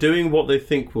it. They're doing what they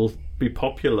think will be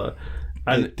popular.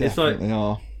 And they definitely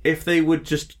are. If they would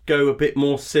just go a bit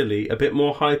more silly, a bit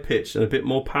more high-pitched and a bit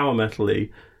more power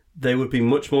metal-y, they would be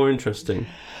much more interesting.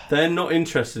 They're not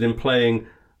interested in playing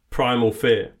Primal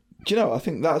Fear. Do you know, I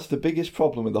think that's the biggest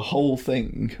problem with the whole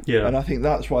thing. Yeah. And I think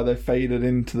that's why they've faded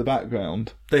into the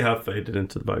background. They have faded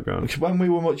into the background. Because when we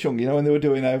were much younger, when they were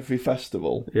doing every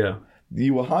festival... Yeah.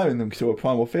 You were hiring them to a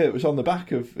Primal Fear. It was on the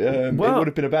back of... it would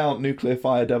have been about Nuclear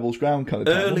Fire, Devil's Ground kind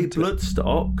of time.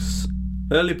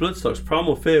 Early Bloodstocks,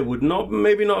 Primal Fear would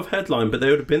maybe not have headlined, but they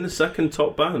would have been the second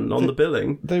top band on the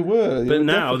billing. They were. But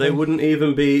now they wouldn't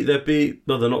even be...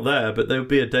 Well, they're not there, but they would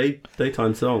be a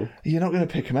daytime song. You're not going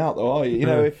to pick them out, though, are you? You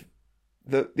know, if...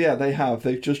 they have.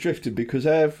 They've just drifted because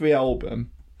every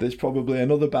album, there's probably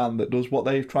another band that does what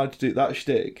they've tried to do, that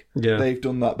shtick. Yeah. They've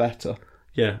done that better.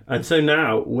 Yeah, and so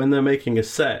now, when they're making a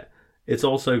set, it's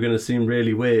also going to seem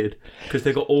really weird because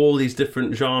they've got all these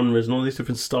different genres and all these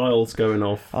different styles going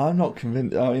off. I'm not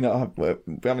convinced. I mean, we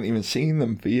haven't even seen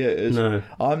them for years. No.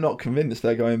 I'm not convinced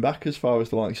they're going back as far as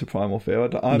the likes of Primal Fear.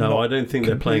 I don't think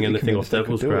they're playing anything off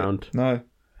Devil's Ground. No.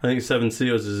 I think Seven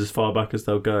Seals is as far back as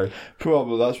they'll go.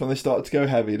 Probably. That's when they started to go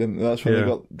heavy, didn't they? That's when they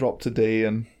got dropped to D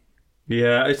and...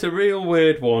 Yeah, it's a real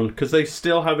weird one because they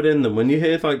still have it in them. When you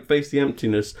hear like Face the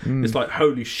Emptiness, it's like,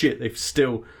 holy shit,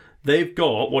 they've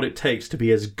got what it takes to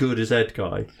be as good as Ed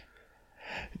Guy.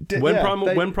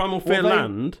 When Primal Fear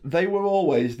land... They were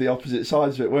always the opposite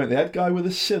sides of it, weren't they? Ed Guy were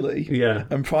the silly,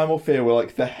 and Primal Fear were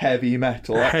like the heavy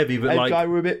metal. Heavy, but Ed Guy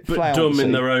were a bit flouncy. Dumb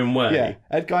in their own way. Yeah,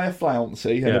 Ed Guy are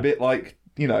flouncy and a bit like,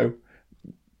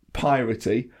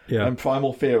 piratey. Yeah. And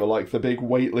Primal Fear are like the big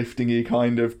weightlifting-y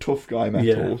kind of tough guy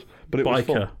metals. Yeah. But it was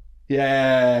fun.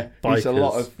 Yeah. It's a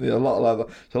lot of leather.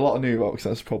 It's a lot of new rocks,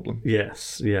 that's the problem.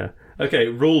 Yes, yeah. Okay,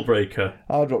 Rule Breaker.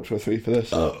 I'll drop to a 3 for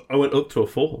this. I went up to a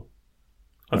 4.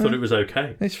 I thought it was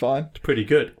okay. It's fine. It's pretty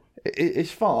good.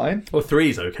 It's fine. Well,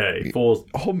 3's okay. 4's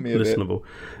listenable.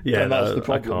 Bit. Yeah, that's the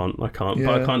problem. I can't. Yeah.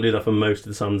 But I can't do that for most of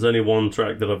the songs. There's only one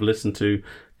track that I've listened to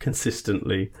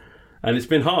consistently. And it's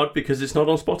been hard because it's not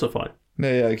on Spotify.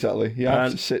 Yeah, exactly. You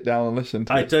have to sit down and listen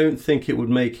to it. I don't think it would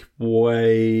make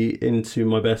way into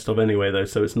my best of anyway, though,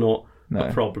 so it's not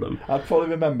a problem. I'd probably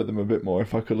remember them a bit more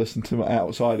if I could listen to them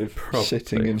outside of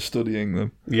sitting and studying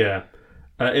them. Yeah.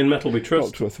 In Metal We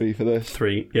Trust. Drop to a 3 for this.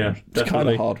 3, yeah. It's kind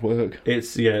of hard work.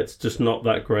 It's just not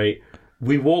that great.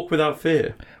 We Walk Without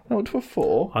Fear. I went up to a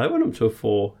 4. I went up to a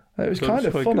 4. It was kind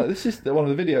of fun. This is one of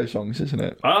the video songs, isn't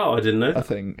it? Oh, I didn't know. I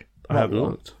think. I haven't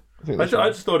looked. I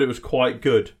just thought it was quite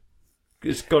good.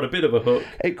 It's got a bit of a hook.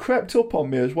 It crept up on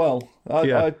me as well.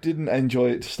 I didn't enjoy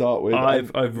it to start with.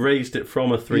 I've raised it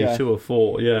from a 3 to a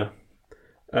 4, yeah.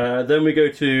 Then we go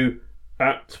to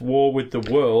At War with the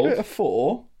World. Give it a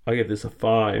 4. I give this a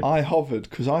 5. I hovered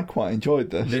because I quite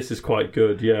enjoyed this. This is quite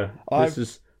good, yeah. This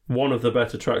is one of the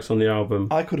better tracks on the album.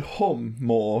 I could hum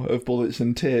more of Bullets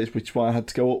and Tears, which is why I had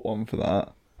to go up one for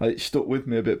that. It stuck with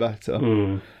me a bit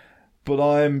better. But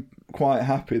I'm quite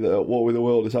happy that At War with the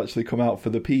World has actually come out for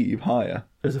the Peeb higher.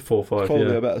 It's a 4-5, It's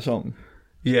probably a better song.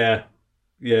 Yeah.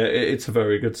 Yeah, it's a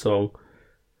very good song.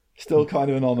 Still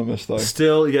kind of anonymous, though.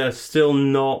 Still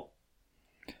not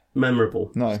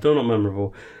memorable. No. Still not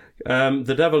memorable.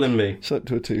 The Devil in Me. Slipped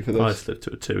to a 2 for this. I slipped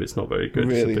to a 2. It's not very good.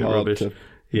 Really it's a bit hard rubbish.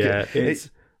 It's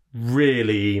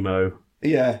really emo.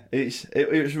 Yeah,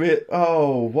 it was real.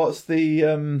 Oh, what's the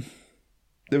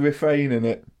refrain in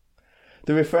it?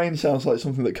 The refrain sounds like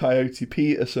something that Coyote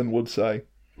Peterson would say.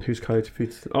 Who's Coyote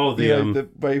Peterson? Oh, the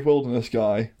Brave Wilderness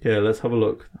guy. Yeah, let's have a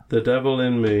look. The Devil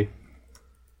in Me.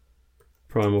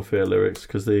 Primal Fear lyrics,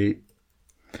 because the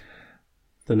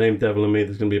name Devil in Me,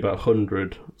 there's going to be about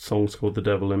 100 songs called The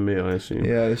Devil in Me, I assume.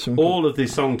 Yeah, there's some. All of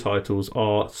these song titles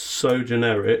are so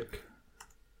generic.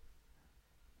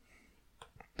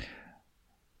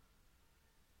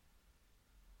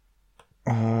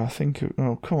 I think.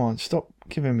 Oh, come on! Stop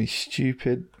giving me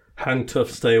stupid. Hang tough,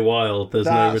 stay wild. There's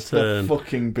no return. That's the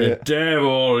fucking bit. The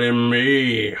devil in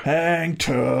me. Hang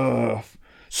tough,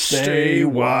 stay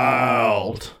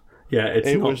wild. Yeah,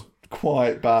 it was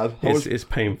quite bad. It's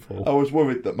painful. I was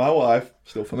worried that my wife,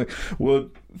 still funny,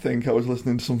 would think I was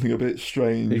listening to something a bit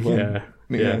strange.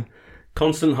 Yeah.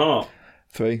 Constant Heart.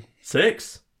 3.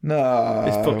 6. No,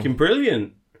 it's fucking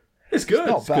brilliant. It's good.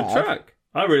 It's a good track.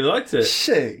 I really liked it.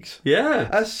 6. Yeah.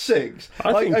 A 6.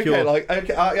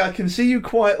 I can see you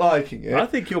quite liking it. I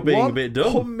think you're being a bit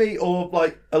dumb. Hum me or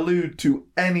allude to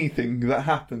anything that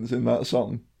happens in that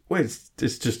song. Well, it's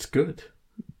just good.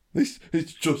 It's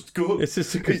just good. It's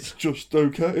just good. It's just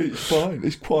okay. It's fine.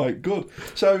 It's quite good.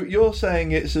 So you're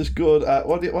saying it's as good at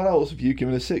what else have you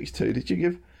given a 6 to? Did you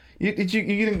give? You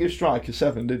didn't give Strike a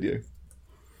 7, did you?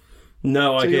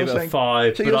 No, I gave it a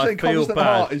 5, so but I feel Constant bad.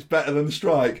 Heart is better than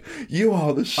Strike. You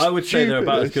are the I would say they're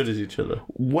about as good as each other.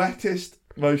 Wettest,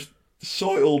 most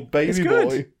soiled baby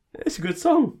boy. It's a good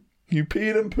song. You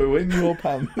peed and poo in your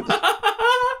pants.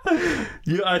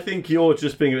 I think you're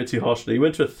just being a bit too harsh. You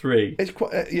went to a 3. It's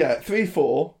quite 3,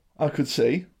 4. I could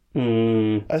see.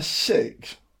 A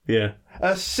 6. Yeah.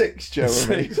 A 6,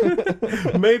 Jeremy.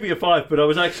 Maybe a 5, but I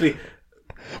was actually.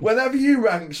 Whenever you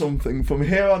rank something from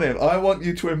here on in, I want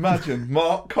you to imagine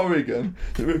Mark Corrigan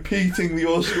repeating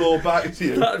your score back to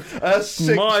you. That's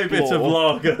my bit of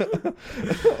lager.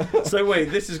 So wait,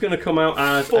 this is going to come out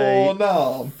as a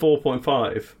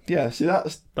 4.5. Yeah, see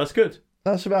that's good.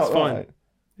 That's about right.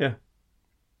 Yeah.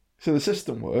 So the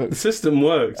system works. The system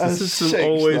works. The system 6,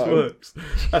 always works.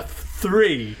 A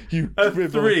 3. You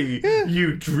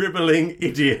dribbling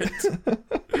idiot.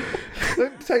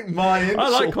 Don't take my insult. I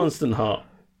like Constant Heart.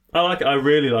 I like it. I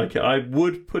really like it. I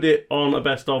would put it on a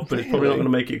best of, but it's probably not going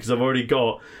to make it because I've already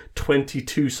got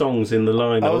 22 songs in the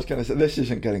lineup. I was going to say, this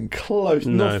isn't getting close.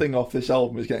 No. Nothing off this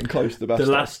album is getting close to the best The of.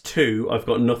 last two, I've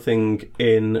got nothing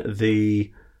in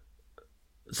the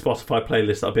Spotify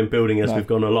playlist that I've been building as we've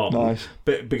gone along. Nice.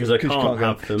 But because I can't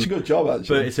have them. It's a good job,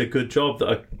 actually. But it's a good job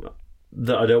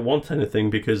that I don't want anything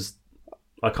because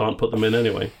I can't put them in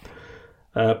anyway.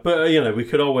 But, we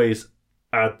could always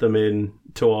add them in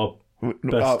to our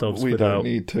best ofs. We don't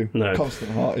need to. No.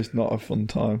 Constant Heart is not a fun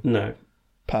time. No.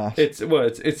 Pass. It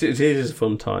is a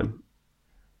fun time.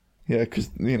 Yeah, because,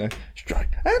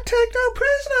 strike and take no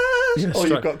prisoners! Yeah,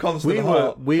 you've got Constant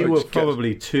Heart. We were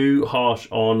probably too harsh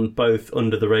on both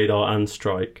Under the Radar and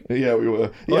Strike. Yeah, we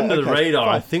were. Yeah, Under the Radar,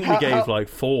 fine. I think we gave like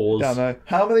 4s. Yeah, no.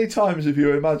 How many times have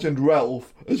you imagined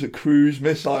Ralph as a cruise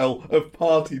missile of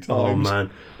party times? Oh, man.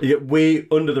 Yeah,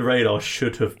 Under the Radar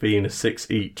should have been a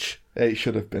 6 each. It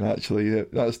should have been, actually. Yeah.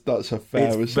 That's a fair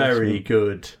assessment. It's very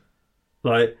good.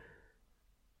 Like,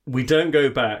 we don't go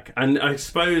back. And I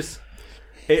suppose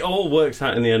it all works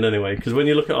out in the end anyway, because when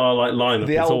you look at our lineup,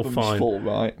 the it's all album's fine. Full,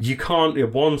 right? You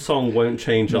can't. One song won't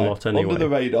change a lot anyway. Under the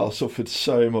Radar suffered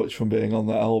so much from being on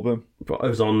that album. But it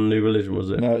was on New Religion, was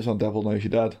it? No, it's on Devil Knows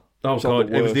Your Dad. Oh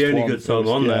God, it was the only good song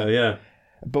on there. Yeah.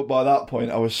 But by that point,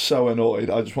 I was so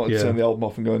annoyed. I just wanted to turn the album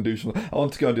off and go and do something. I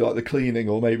wanted to go and do like the cleaning,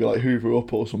 or maybe like Hoover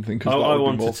Up or something. I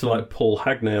wanted to like pull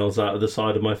hagnails out of the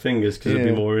side of my fingers because it'd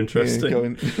be more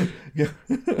interesting.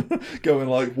 Go and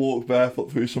like walk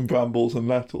barefoot through some brambles and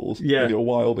nettles in your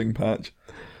wilding patch.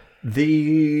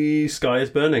 The Sky is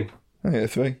Burning. I give it a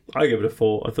 3. I give it a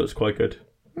 4. I thought it was quite good.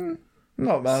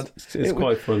 Not bad. It's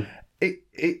quite fun.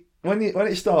 When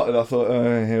it started, I thought,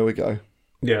 oh, here we go.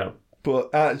 Yeah. But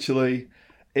actually,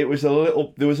 there was a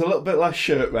little bit less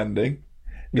shirt rending.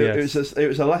 Yes. It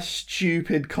was a less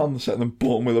stupid concept than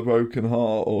Born with a Broken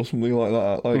Heart or something like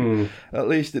that. Like at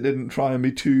least it didn't try and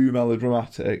be too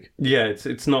melodramatic. Yeah,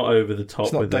 it's not over the top.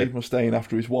 It's not Dave Mustaine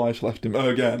after his wife's left him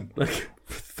again.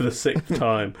 For the 6th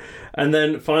time. And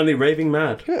then finally Raving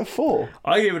Mad. Give it a 4.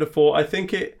 I gave it a 4. I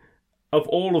think of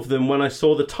all of them, when I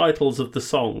saw the titles of the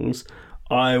songs,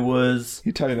 I was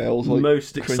your toenails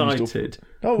most excited.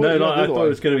 Oh, I thought it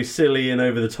was going to be silly and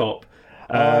over the top.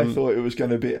 I thought it was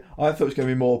going to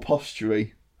be more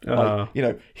postury.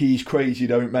 He's crazy,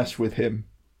 don't mess with him.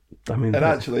 I mean, and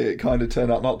actually, it kind of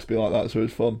turned out not to be like that, so it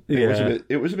was fun.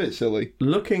 It was a bit silly.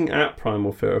 Looking at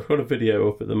Primal Fear, I've got a video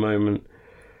up at the moment.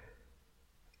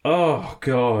 Oh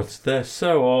God, they're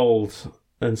so old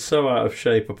and so out of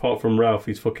shape. Apart from Ralph,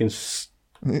 he's fucking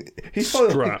he's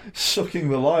sucking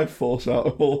the life force out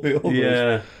of all the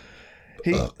others.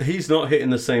 Yeah, he's not hitting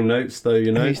the same notes though.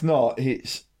 He's not.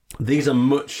 These are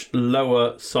much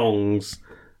lower songs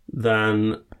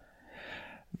than.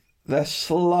 They're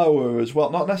slower as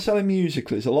well. Not necessarily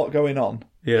musically. There's a lot going on.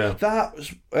 Yeah, that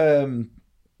was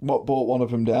what brought one of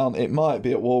them down. It might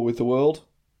be At War with the World.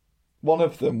 One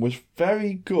of them was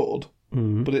very good,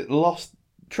 but it lost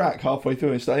track halfway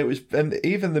through and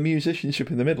even the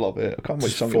musicianship in the middle of it, I can't remember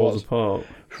which song it was, apart.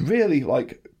 Really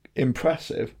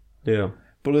impressive. Yeah,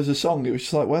 but as a song it was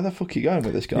just like, where the fuck are you going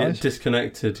with this, guys? Yeah,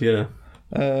 disconnected. Yeah.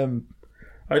 I'm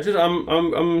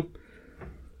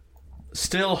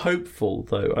still hopeful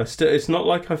though. It's not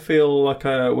like I feel like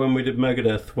when we did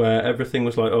Megadeth, where everything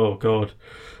was like, oh God,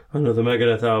 another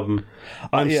Megadeth album.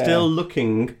 I'm still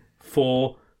looking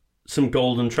for some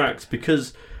golden tracks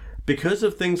because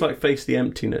of things like Face the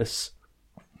Emptiness.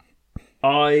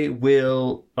 I'm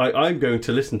going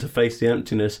to listen to Face the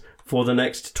Emptiness for the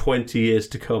next 20 years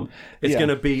to come. It's going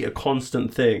to be a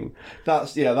constant thing.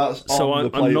 That's so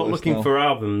on the I'm not playlist looking now. for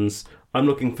albums. I'm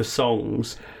looking for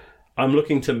songs. I'm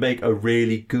looking to make a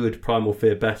really good Primal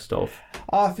Fear best of.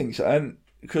 I think so, and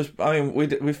because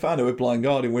we found it with Blind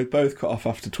Guardian. We both cut off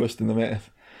after Twisting the Myth.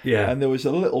 Yeah, and there was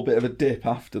a little bit of a dip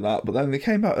after that, but then they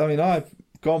came back. I've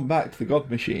gone back to the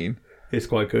God Machine. It's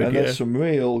quite good. And there's some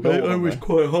real gold. I was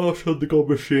quite harsh on the God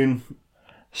Machine.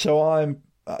 So I'm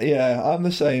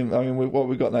the same. What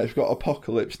we got next? We've got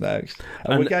Apocalypse next,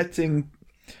 and we're getting.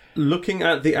 Looking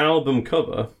at the album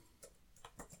cover,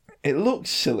 it looks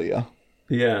sillier.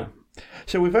 Yeah.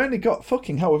 So we've only got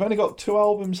 2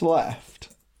 albums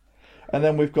left, and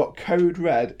then we've got Code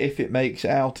Red if it makes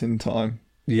it out in time.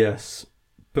 Yes.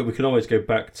 But we can always go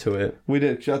back to it. We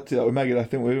did, because I had to do that with Megadeth. I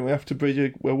think we have to bridge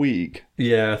a week.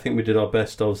 Yeah, I think we did our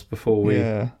best ofs before we...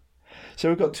 Yeah. So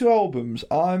we've got 2 albums.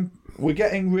 We're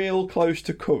getting real close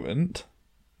to current.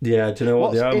 Yeah, do you know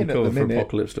what? The album cover for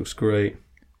Apocalypse looks great.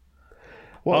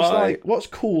 What's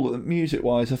cool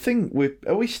music-wise? I think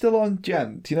are we still on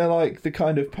Gent? Like the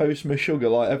kind of post Meshuggah,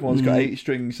 like everyone's got 8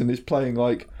 strings and is playing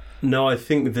like... No, I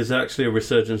think there's actually a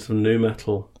resurgence of nu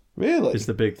metal. Really? Is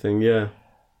the big thing, yeah.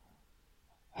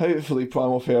 Hopefully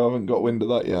Primal Fear haven't got wind of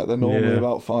that yet. They're normally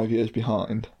about 5 years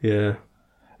behind. Yeah.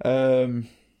 Do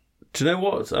you know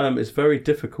what? It's very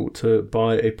difficult to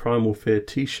buy a Primal Fear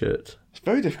t-shirt. It's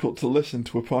very difficult to listen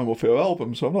to a Primal Fear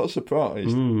album, so I'm not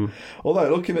surprised. Although,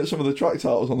 looking at some of the track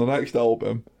titles on the next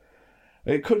album,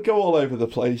 it could go all over the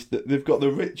place. They've got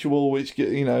the Ritual, which,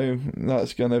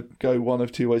 that's going to go one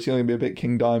of two ways. It's going to be a bit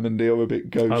King Diamondy or a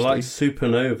bit ghosty. I like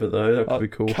Supernova, though. That could be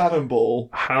cool. Cannonball.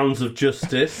 Hounds of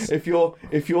Justice. If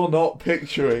you're not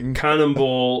picturing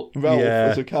Cannonball, Ralph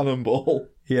as a cannonball.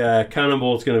 Yeah,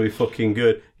 Cannonball's going to be fucking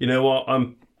good. You know what?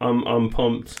 I'm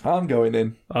pumped. I'm going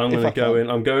in. I'm going to go in.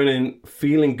 I'm going in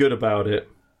feeling good about it.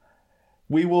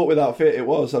 We Walk Without Fear,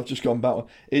 I've just gone back.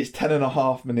 It's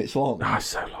 10.5 minutes long. Oh, it's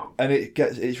so long. And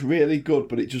it's really good,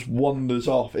 but it just wanders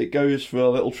off. It goes for a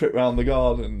little trip round the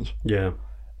gardens. Yeah.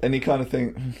 And you kind of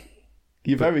think,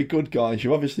 you're very good, guys.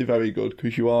 You're obviously very good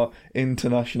because you are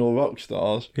international rock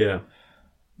stars. Yeah.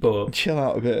 But chill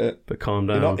out a bit. But calm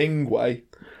down. You're not Ingwe.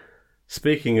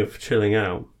 Speaking of chilling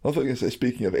out. I thought you were going to say,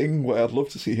 speaking of Ingwe, I'd love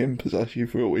to see him possess you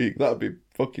for a week. That'd be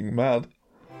fucking mad.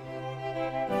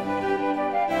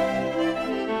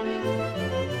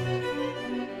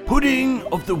 Pudding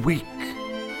of the Week.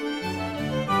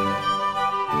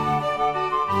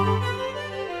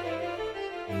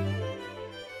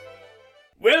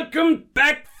 Welcome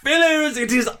back, fellows.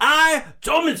 It is I,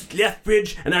 Thomas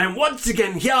Lethbridge, and I am once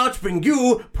again here to bring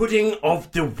you Pudding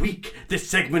of the Week, this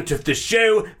segment of the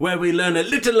show where we learn a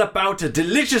little about a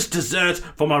delicious dessert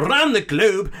from around the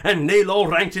globe and Naylor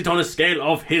ranked it on a scale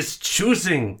of his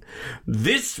choosing.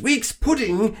 This week's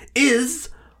pudding is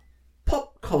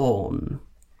popcorn.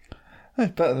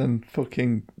 That's better than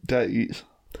fucking dates.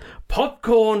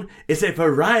 Popcorn is a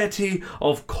variety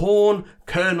of corn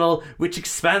kernel which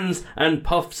expands and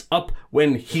puffs up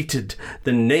when heated.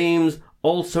 The name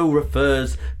also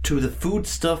refers to the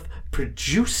foodstuff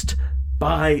produced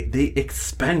by the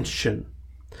expansion.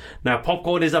 Now,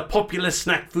 popcorn is a popular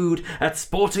snack food at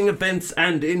sporting events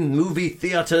and in movie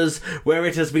theatres where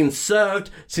it has been served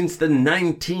since the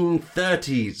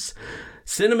 1930s.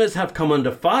 Cinemas have come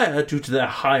under fire due to their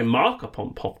high markup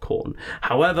on popcorn.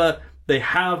 However, they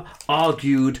have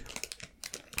argued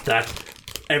that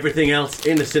everything else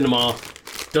in the cinema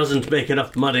doesn't make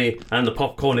enough money and the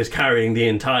popcorn is carrying the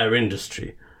entire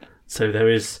industry. So there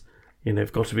is,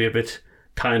 got to be a bit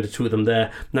kinder to them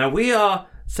there. Now, we are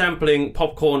sampling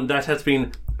popcorn that has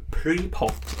been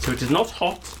pre-popped, so it is not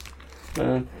hot.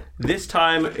 This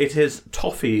time it is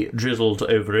toffee drizzled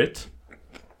over it.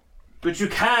 But you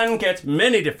can get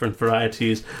many different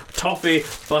varieties. Toffee,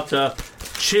 butter,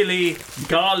 chili,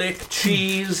 garlic,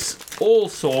 cheese, all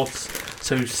sorts.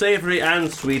 So savoury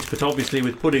and sweet, but obviously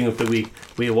with Pudding of the Week,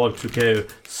 we want to go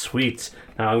sweet.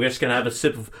 Now I'm just going to have a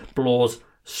sip of Blaw's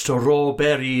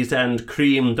strawberries and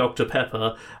cream Dr.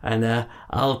 Pepper, and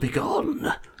I'll be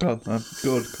gone. God, that's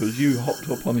good, because you hopped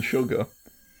up on sugar.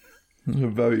 It was a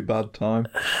very bad time.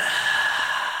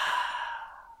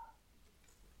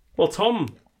 Well,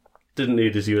 Tom didn't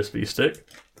need his USB stick.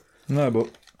 No, but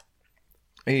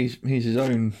he's his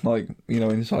own,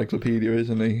 encyclopedia,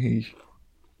 isn't he?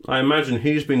 I imagine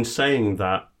he's been saying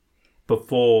that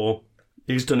before.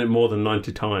 He's done it more than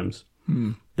 90 times.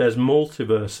 There's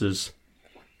multiverses.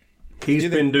 He's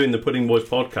been doing the Pudding Boys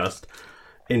podcast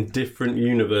in different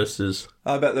universes.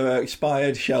 I bet there are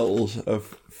expired shells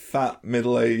of fat,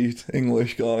 middle-aged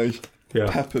English guys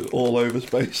peppered all over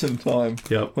space and time.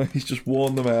 Yep. Where he's just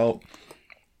worn them out.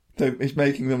 He's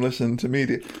making them listen to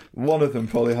media. One of them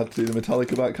probably had to do the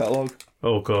Metallica back catalogue.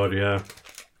 Oh, God, yeah. Can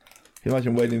you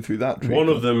imagine wading through that treatment? One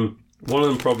of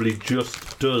them probably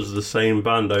just does the same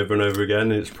band over and over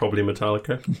again. It's probably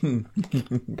Metallica.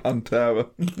 Pantera.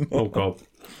 Oh, God.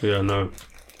 Yeah, no.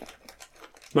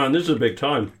 Man, this is a big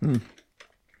time. Do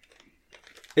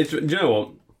you know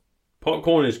what?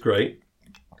 Popcorn is great.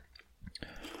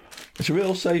 It's a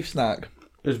real safe snack.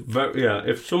 It's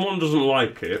if someone doesn't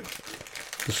like it,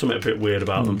 there's something a bit weird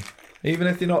about them. Even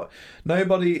if they're not...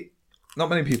 Not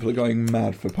many people are going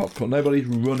mad for popcorn. Nobody's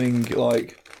running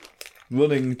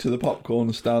to the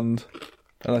popcorn stand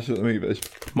unless you're at the movies.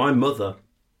 My mother.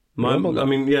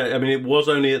 It was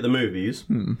only at the movies,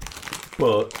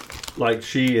 but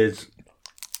she is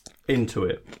into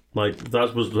it.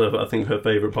 That was I think her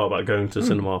favourite part about going to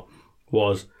cinema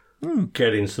was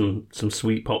getting some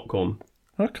sweet popcorn.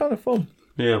 That's kind of fun.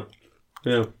 Yeah.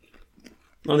 I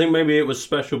think maybe it was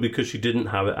special because she didn't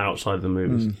have it outside the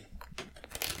movies.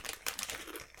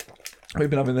 We've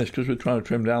been having this because we're trying to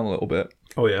trim down a little bit.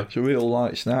 Oh, yeah. It's a real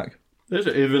light snack. Is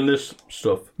it even this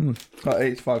stuff? Got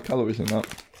 85 calories in that.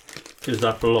 Is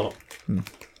that a lot? No.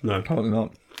 No. Apparently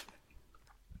not.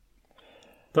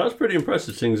 That's pretty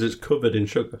impressive, seeing as it's covered in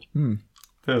sugar.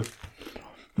 Yeah.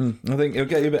 I think it'll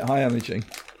get you a bit high energy.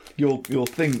 You'll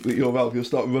think that you'll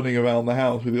start running around the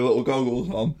house with your little goggles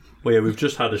on. Well, yeah, we've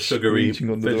just had a sugary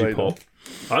Screeching under the veggie radar. pop.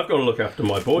 I've got to look after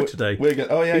my boy today.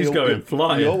 He's going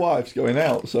flying. Your wife's going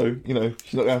out, so she's not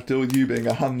going to have to deal with you being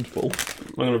a handful.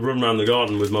 I'm going to run around the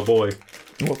garden with my boy.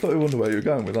 Well, I thought you wonder where you were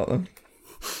going with that then.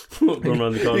 Run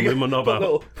around the garden with my knob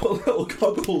out. Put little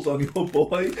goggles on your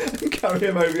boy and carry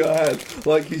him over your head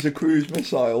like he's a cruise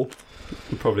missile.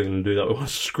 I'm probably going to do that while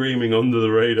screaming under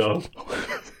the radar.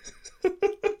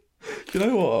 You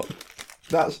know what?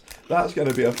 That's going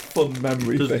to be a fun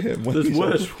memory for him. There's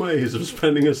worse ways of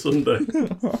spending a Sunday.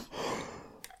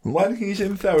 When he's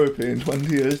in therapy in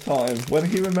 20 years' time, when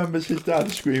he remembers his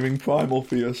dad screaming Primal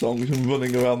Fear songs and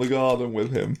running around the garden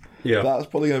with him, that's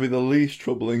probably going to be the least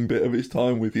troubling bit of his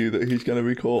time with you that he's going to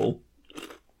recall.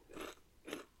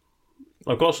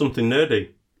 I've got something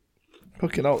nerdy.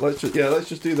 Fucking hell, let's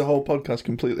just do the whole podcast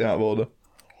completely out of order.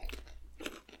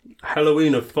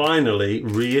 Halloween have finally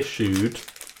reissued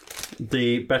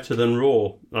the Better Than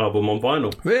Raw album on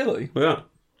vinyl. Really? Yeah.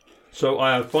 So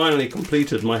I have finally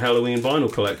completed my Halloween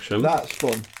vinyl collection. That's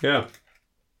fun. Yeah.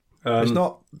 It's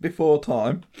not before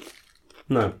time.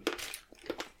 No.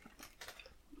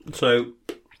 So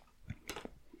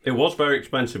it was very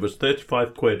expensive. It was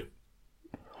 35 quid.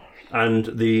 And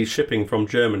the shipping from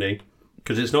Germany,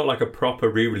 because it's not like a proper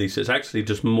re-release, it's actually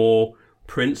just more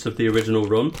prints of the original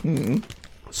run. Mm-hmm.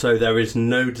 So there is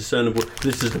no discernible...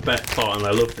 This is the best part, and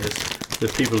I love this.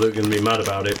 There's people that are going to be mad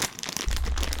about it.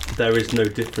 There is no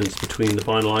difference between the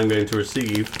vinyl I'm going to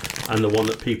receive and the one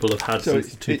that people have had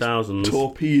since the 2000s. It's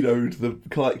torpedoed the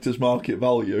collector's market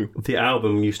value. The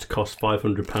album used to cost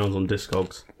 £500 on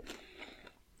Discogs.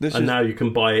 Now you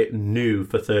can buy it new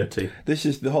for 30. This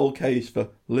is the whole case for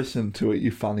listen to it,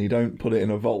 you fanny. Don't put it in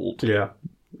a vault. Yeah.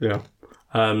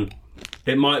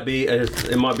 It might be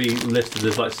listed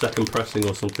as like second pressing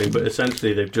or something, but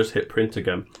essentially they've just hit print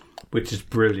again, which is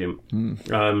brilliant.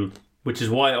 Which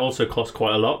is why it also costs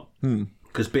quite a lot,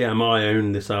 because BMI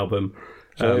own this album.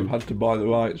 So they've had to buy the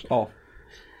rights off.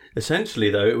 Essentially,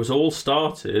 though, it was all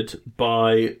started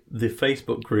by the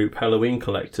Facebook group Halloween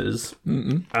Collectors,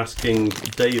 asking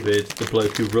David, the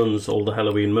bloke who runs all the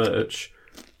Halloween merch,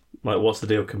 like, what's the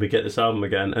deal? Can we get this album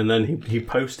again? And then he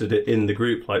posted it in the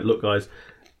group, like, look, guys,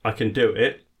 I can do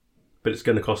it, but it's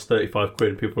going to cost 35 quid.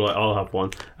 And people were like, I'll have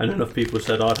one. And enough people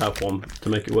said I'd have one to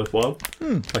make it worthwhile.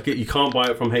 Like, you can't buy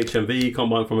it from HMV, you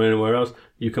can't buy it from anywhere else.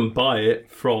 You can buy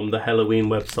it from the Halloween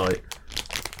website.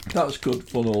 That's good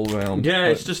fun all round. Yeah,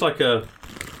 it's just like a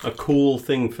cool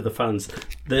thing for the fans.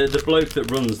 The bloke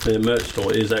that runs the merch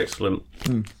store is excellent.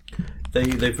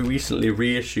 They've recently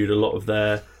reissued a lot of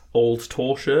their old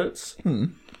tour shirts,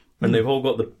 and they've all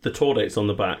got the tour dates on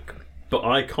the back. But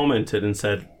I commented and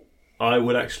said I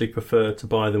would actually prefer to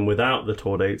buy them without the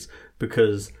tour dates,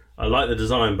 because I like the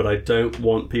design, but I don't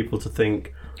want people to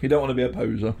think... You don't want to be a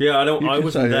poser. Yeah, I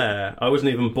wasn't there. I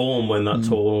wasn't even born when that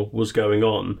tour was going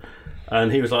on.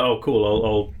 And he was like, oh, cool,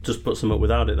 I'll just put some up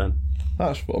without it then.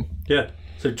 That's fun. Yeah.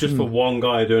 So just for one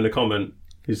guy doing a comment,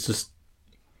 he's just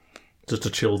a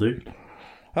chill dude.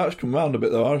 That's come round a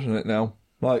bit though, hasn't it, now?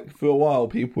 Like, for a while,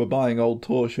 people were buying old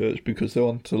tour shirts because they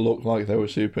wanted to look like they were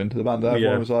super into the band.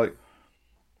 Everyone was like...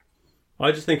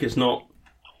 I just think it's not...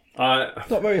 It's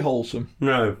not very wholesome.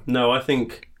 No, I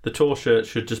think the tour shirt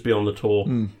should just be on the tour.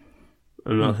 And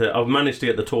that's it. I've managed to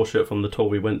get the tour shirt from the tour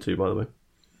we went to, by the way.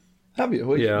 Have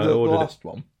you? Yeah, the I ordered last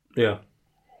one? Yeah.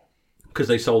 Because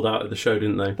they sold out at the show,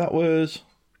 didn't they? That was...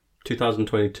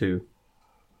 2022.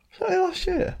 Was that last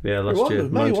year? Yeah, last year. It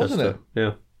was May, Manchester. wasn't it?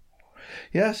 Yeah.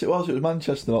 Yes, it was. It was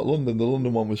Manchester, not London. The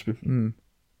London one was...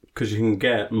 Because you can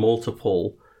get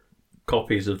multiple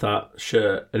copies of that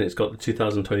shirt, and it's got the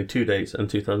 2022 dates and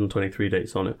 2023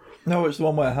 dates on it. No, it's the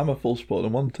one where Hammerfall spotted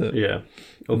and wasn't it? Yeah,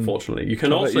 unfortunately. You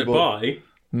can also buy...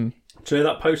 So you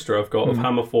know that poster I've got of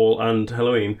Hammerfall and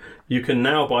Halloween? You can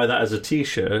now buy that as a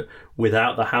T-shirt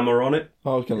without the hammer on it. I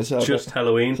was going to say... Just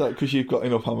Halloween. Is that because you've got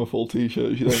enough Hammerfall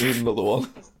T-shirts? You don't need another one?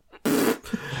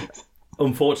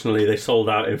 Unfortunately, they sold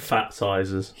out in fat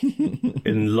sizes,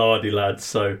 in lardy lads,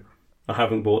 so I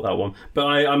haven't bought that one. But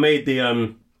I made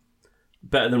the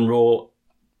Better Than Raw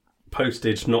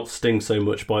postage not sting so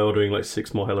much by ordering like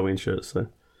 6 more Halloween shirts. So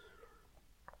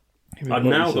I've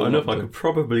now got enough. I could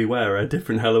probably wear a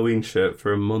different Halloween shirt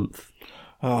for a month.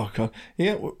 Oh, God.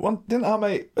 Yeah, didn't our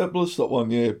mate at Bloodstock one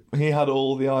year, he had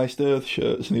all the Iced Earth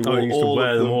shirts and he wore he used to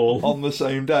wear them all on the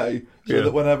same day, so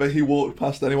that whenever he walked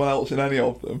past anyone else in any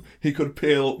of them, he could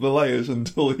peel up the layers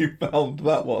until he found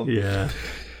that one. Yeah.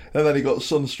 And then he got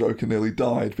sunstroke and nearly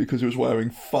died because he was wearing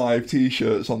 5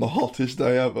 T-shirts on the hottest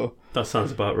day ever. That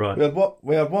sounds about right.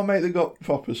 We had one mate that got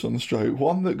proper sunstroke,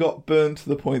 one that got burned to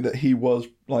the point that he was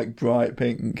like bright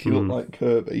pink. He looked like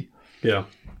Kirby. Yeah.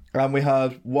 And we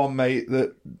had one mate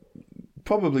that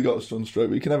probably got sunstroke,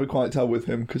 but you can never quite tell with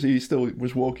him because he still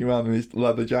was walking around in his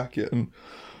leather jacket and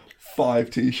 5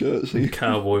 t-shirts.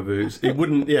 Cowboy boots. He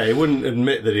wouldn't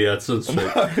admit that he had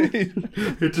sunstroke.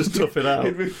 He'd just tough it out.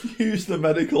 He'd refuse the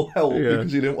medical help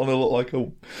because he didn't want to look like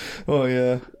a... Oh,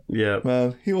 yeah. Yeah.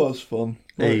 Man, he was fun.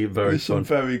 There's some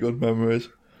very good memories.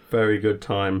 Very good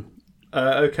time.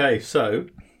 Okay, so...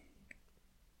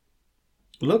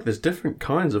 Look, there's different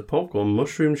kinds of popcorn.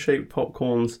 Mushroom-shaped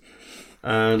popcorns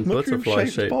and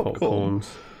butterfly-shaped popcorns.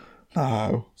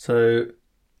 No. So...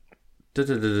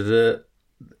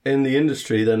 In the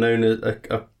industry, they're known as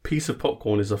a piece of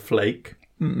popcorn is a flake,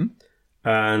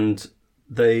 and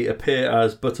they appear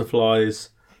as butterflies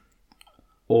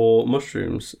or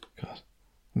mushrooms. God,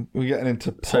 we're getting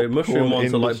into popcorn. So mushroom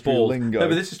ones are like balls. Lingo. No,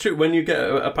 but this is true. When you get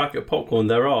a packet of popcorn,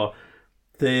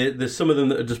 there's some of them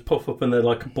that just puff up and they're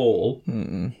like a ball,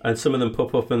 and some of them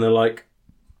puff up and they're like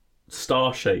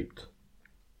star shaped.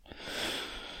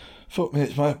 Fuck me,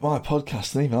 it's my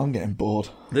podcast and even I'm getting bored.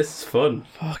 This is fun.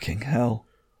 Fucking hell.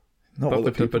 Not what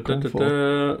the people come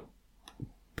for.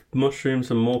 Mushrooms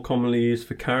are more commonly used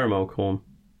for caramel corn.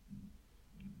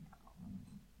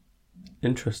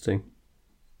 Interesting.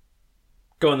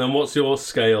 Go on then, what's your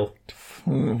scale?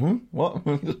 What?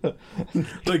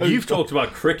 Look, you've talked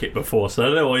about cricket before, so I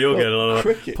don't know what you're getting on.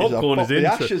 Cricket popcorn is the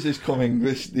interesting. Ashes is coming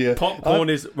this year. Popcorn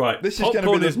is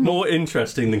Popcorn is more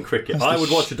interesting than cricket. I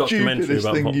would watch a documentary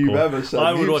about popcorn. You've ever said.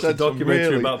 I would watch a documentary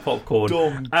really about popcorn.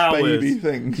 Dumb baby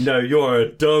things. No, you're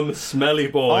a dumb, smelly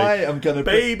boy. I am gonna.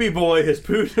 Baby boy has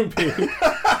pooed and peed.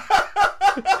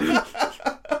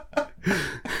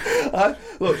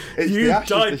 Look, it's you the Ashes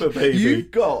diaper baby.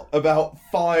 You've got about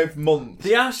 5 months.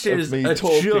 The Ashes of me are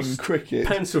talking just cricket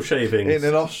pencil shavings in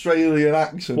an Australian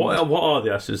accent. What are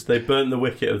the Ashes? They burnt the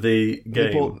wicket of the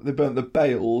game. They burnt the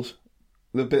bails,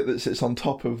 the bit that sits on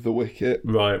top of the wicket,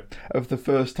 right, of the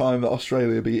first time that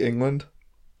Australia beat England,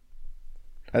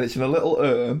 and it's in a little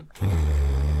urn.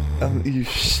 And you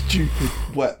stupid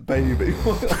wet baby.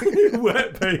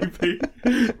 Wet baby.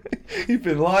 You've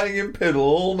been lying in piddle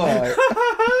all night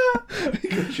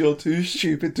because you're too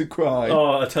stupid to cry.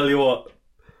 Oh, I tell you what.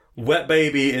 Wet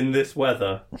baby in this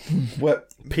weather.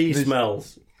 Pee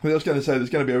smells. I was going to say there's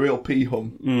going to be a real pee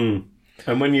hum.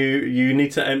 And when you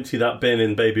need to empty that bin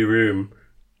in baby room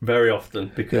very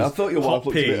often because I thought your wife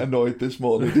looked a bit annoyed this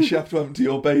morning. Did she have to empty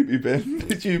your baby bin?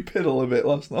 Did you piddle a bit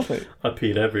last night? I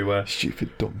peed everywhere.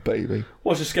 Stupid dumb baby.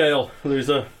 What's your scale,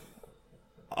 loser?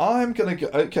 I'm going to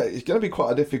go... Okay, it's going to be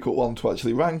quite a difficult one to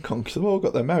actually rank on because they've all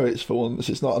got their merits for once.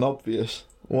 It's not an obvious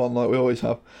one like we always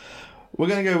have. We're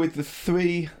going to go with the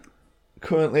 3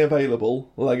 currently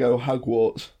available Lego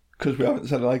Hogwarts because we haven't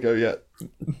said Lego yet.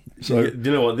 So you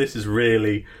know what? This is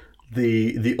really...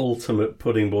 The ultimate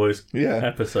Pudding Boys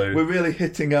episode. We're really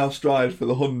hitting our stride for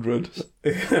the 100s.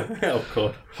 Oh,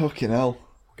 God. Fucking hell.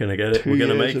 We're going to get it. We're going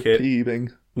to make it.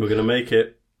 Peebing. We're going to make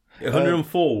it.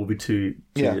 104 will be two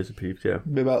years of Peebs, yeah.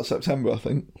 It'll be about September, I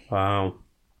think. Wow.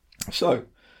 So,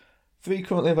 3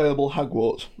 currently available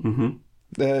Hogwarts.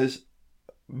 There's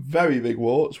very big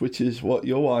warts, which is what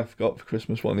your wife got for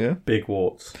Christmas one year. Big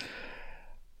warts.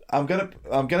 I'm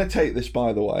gonna take this,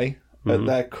 by the way, at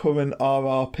their current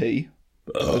RRP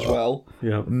as well.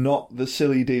 Yeah. Not the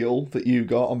silly deal that you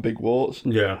got on big warts.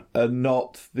 Yeah. And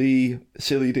not the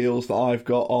silly deals that I've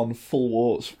got on full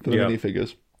warts for the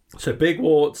minifigures. So big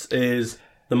warts is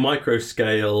the micro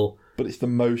scale. But it's the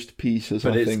most pieces,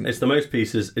 I think. It's the most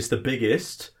pieces. It's the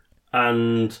biggest.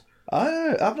 And...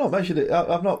 I've not measured it.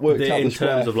 I've not worked out the square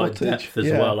in terms of like depth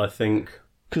as well, I think.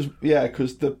 Because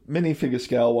the minifigure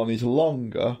scale one is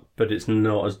longer, but it's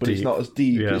not as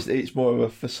deep. Yeah. It's more of a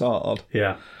facade.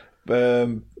 Yeah.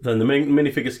 Then the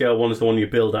minifigure scale one is the one you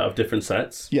build out of different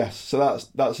sets. Yes, so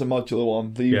that's a modular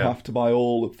one that you have to buy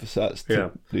all of the sets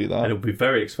to do that. And it'll be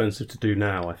very expensive to do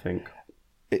now, I think.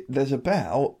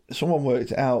 Someone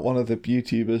worked it out, one of the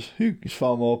YouTubers who is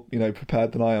far more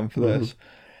prepared than I am for this.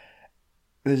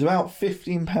 There's about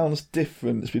 £15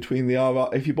 difference between the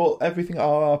RR. If you bought everything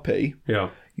RRP,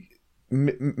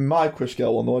 micro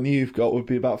scale one, the one you've got, would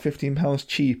be about £15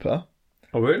 cheaper.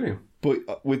 Oh, really?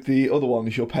 But with the other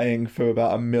ones, you're paying for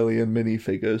about 1 million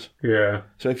minifigures. Yeah.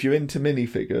 So if you're into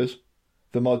minifigures,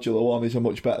 the modular one is a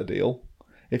much better deal.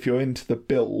 If you're into the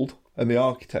build and the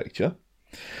architecture,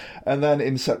 and then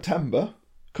in September,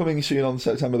 coming soon on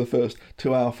September the 1st,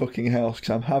 to our fucking house,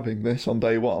 because I'm having this on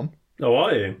day 1. Oh,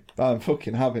 are you? I'm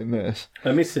fucking having this.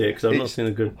 Let me see it, because I've not seen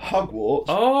a good... Hogwarts.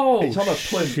 Oh, it's on a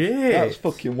plinth. shit. That's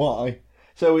fucking why.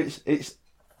 So it's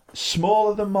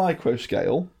smaller than micro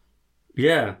scale.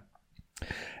 Yeah.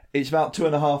 It's about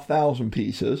 2,500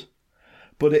 pieces.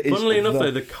 But it is. Funnily enough,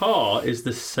 though, the car is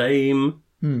the same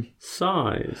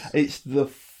size. It's the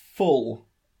full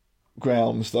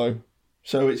grounds, though.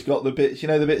 So it's got the bits,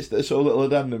 the bits that are sort of little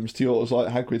addendums to yours,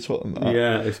 like Hagrid's hut and that.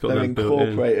 Yeah, it's got They're them built in.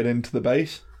 incorporated into the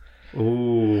base.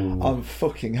 Ooh. I'm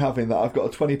fucking having that. I've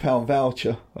got a £20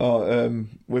 voucher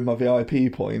with my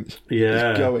VIP points.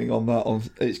 Yeah. It's going on that.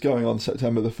 It's going on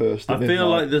September the 1st. I feel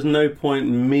like there's no point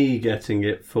me getting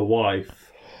it for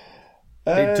wife.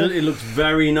 It looks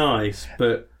very nice,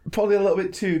 but probably a little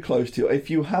bit too close to you. If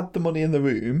you had the money in the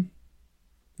room,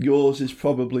 yours is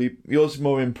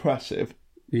more impressive.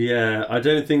 Yeah, I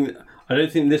don't think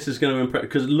this is going to impress,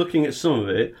 because looking at some of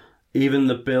it, even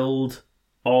the build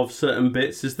of certain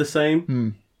bits is the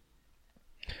same.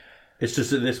 It's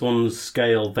just that this one's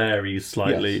scale varies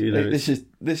slightly. Yes.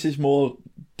 This is more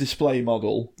display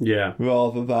model,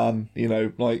 rather than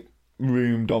like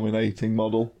room dominating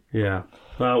model. Yeah.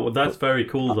 Well, that's very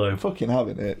cool though. I'm fucking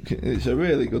having it. It's a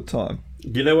really good time.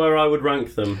 You know where I would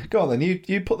rank them? Go on then.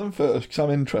 You put them first because I'm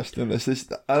interested in this.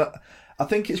 I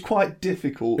think it's quite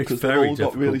difficult because they've all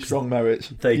got really strong merits.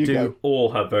 They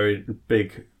all have very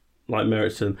big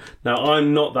merits to them. Now,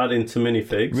 I'm not that into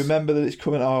minifigs. Remember that it's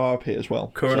current RRP as well.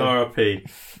 Current RRP.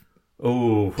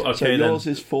 Oh, okay. So yours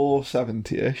is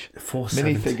 470-ish.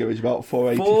 470. Minifigure is about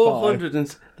 485.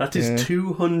 400 that is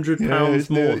 £200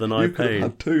 more than I you could paid.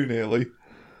 have had two nearly.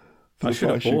 I should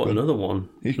have bought another one.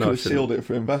 You could have sealed it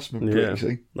for investment,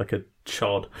 Brixie. Like a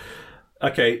chod.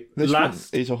 Okay, this one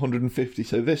is 150,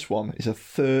 so this one is a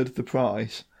third the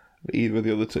price of either of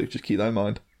the other two. Just keep that in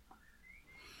mind.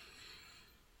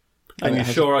 And you're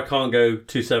sure I can't go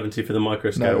 270 for the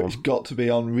micro scale one? No, it's got to be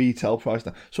on retail price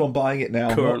now. So I'm buying it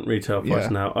now. Current retail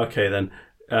price now. Okay, then.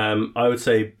 I would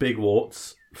say big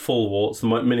warts, full warts, the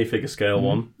minifigure scale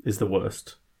one is the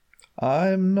worst.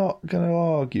 I'm not going to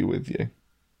argue with you.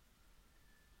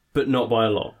 But not by a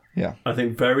lot. Yeah. I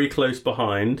think very close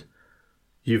behind,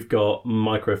 you've got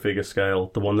micro figure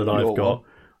scale, the one that I've got.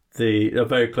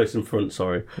 Very close in front,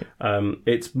 sorry.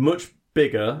 It's much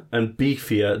bigger and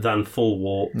beefier than full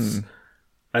warts.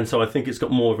 And so I think it's got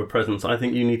more of a presence. I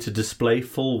think you need to display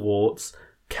full warts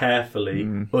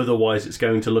carefully, otherwise it's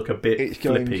going to look a bit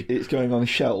flippy. It's going on a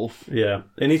shelf. Yeah.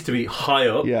 It needs to be high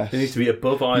up. Yes. It needs to be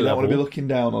above eye level. You don't want to be looking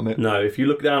down on it. No, if you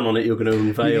look down on it, you're going to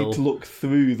unveil... You need to look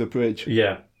through the bridge.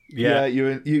 Yeah. Yeah,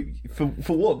 you for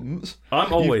once.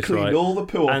 I'm always you've cleaned right. all the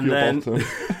poo off your bottom.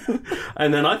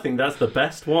 And then I think that's the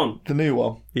best one. The new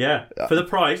one. Yeah, for the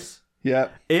price. Yeah.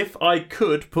 If I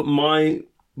could put my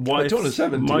wife's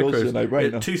 270 micros a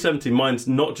no-brainer. at 270, mine's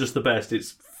not just the best;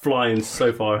 it's flying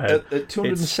so far ahead. At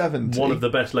 270, it's one of the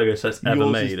best Lego sets ever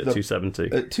made. At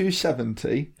 270. At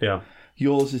 270, yeah,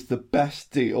 yours is the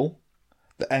best deal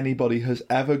that anybody has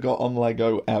ever got on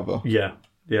Lego ever. Yeah.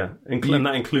 Yeah, and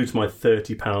that includes my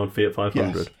 £30 Fiat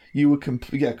 500. Yes. You were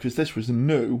because this was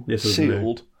new,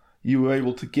 sealed. New. You were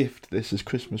able to gift this as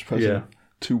Christmas present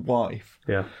to wife.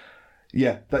 Yeah,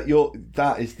 yeah.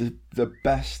 That is the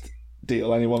best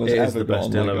deal anyone has ever got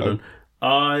on Lego. Ever done.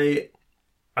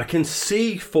 I can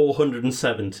see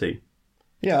 470.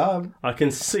 Yeah, I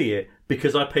can see it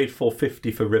because I paid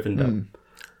 450 for Rivendell.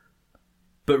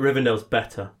 But Rivendell's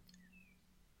better.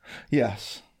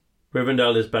 Yes.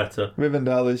 Rivendell is better.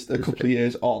 Rivendell is a couple of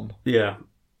years on. Yeah.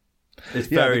 It's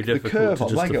very difficult the curve to on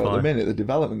justify. Lego at the minute, the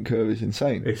development curve is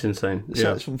insane. It's insane. The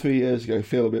sets from 3 years ago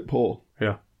feel a bit poor.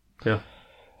 Yeah. Yeah.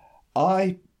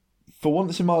 I, for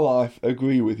once in my life,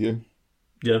 agree with you.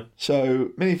 Yeah. So,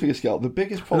 minifigure scale. The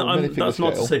biggest problem with minifigure that's scale...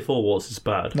 not to say full warts is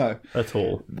bad. No. At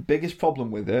all. The biggest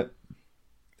problem with it,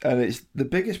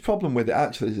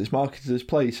 actually, is it's marketed as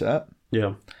playset.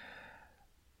 Yeah.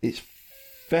 It's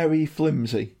very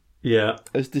flimsy. Yeah.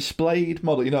 As displayed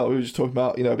model, we were just talking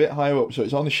about, a bit higher up, so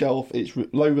it's on the shelf, it's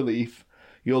low relief,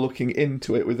 you're looking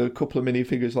into it with a couple of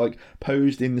minifigures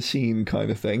posed in the scene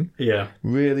kind of thing. Yeah.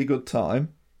 Really good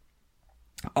time.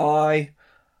 I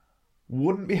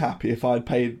wouldn't be happy if I'd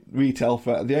paid retail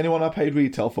for it. The only one I paid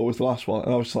retail for was the last one,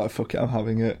 and I was just like, fuck it, I'm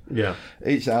having it. Yeah.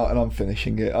 It's out and I'm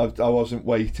finishing it. I wasn't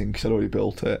waiting because I'd already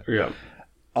built it. Yeah.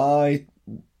 I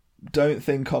don't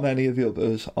think on any of the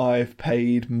others I've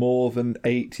paid more than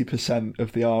 80%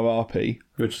 of the RRP,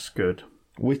 which is good.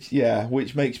 Which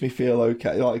makes me feel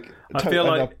okay. I feel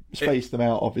like I've spaced them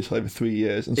out obviously over 3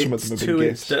 years, and some of them have been to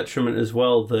gifts. Its detriment as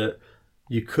well that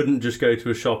you couldn't just go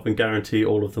to a shop and guarantee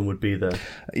all of them would be there.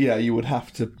 Yeah, you would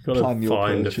have to plan your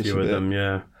find purchase a few of them.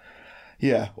 Yeah.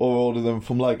 Yeah, or order them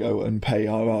from Lego and pay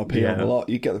RRP on a lot.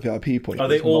 You get the VIP points. Are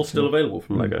they all still available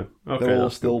from Lego? Okay, they're all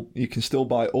still. You can still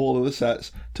buy all of the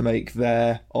sets to make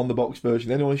their on the box version.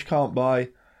 The only ones you can't buy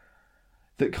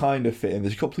that kind of fit in.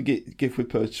 There's a couple of gift with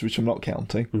purchases which I'm not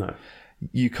counting. No.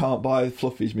 You can't buy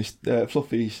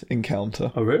Fluffy's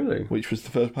Encounter. Oh, really? Which was the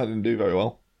first one I didn't do very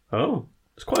well. Oh.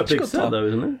 It's quite a big set, though,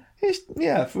 isn't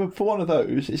it? For one of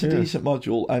those, it's a decent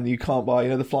module, and you can't buy,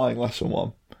 the flying lesson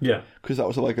one. Yeah. Because that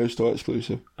was a Lego Store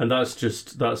exclusive. And that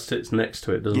sits next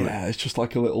to it, doesn't it? Yeah, it's just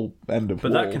like a little end of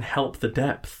But wall. that can help the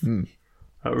depth. Mm.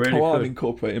 That really could. I'm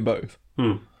incorporating both.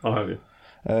 I'll have you.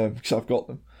 Because I've got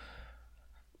them.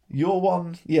 Your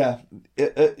one,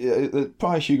 the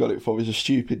price you got it for is a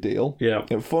stupid deal. Yeah.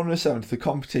 At 470, the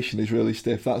competition is really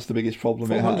stiff. That's the biggest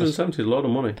problem it has. 470 is a lot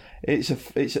of money.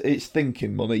 It's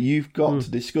thinking money. You've got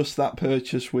to discuss that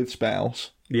purchase with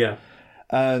spouse. Yeah.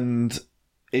 And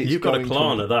you've got to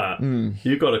Klarna that.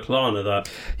 You've got to Klarna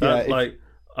that.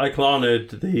 I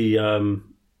Klarna'd the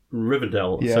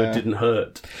Rivendell, so it didn't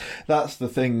hurt. That's the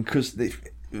thing, because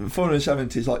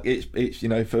 470 is like it's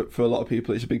for a lot of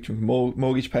people it's a big chunk of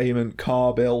mortgage payment,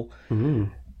 car bill,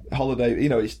 holiday.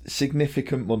 It's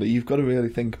significant money. You've got to really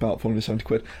think about 470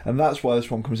 quid, and that's why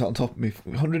this one comes out on top of me.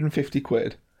 150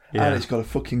 quid, and it's got a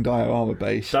fucking diorama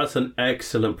base. That's an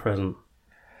excellent present.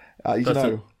 That's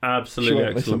an absolutely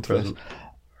excellent present.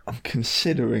 I'm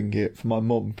considering it for my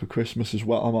mum for Christmas as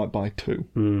well. I might buy two.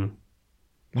 I'm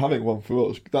having one for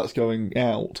us. That's going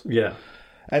out. Yeah.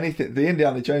 Anything, the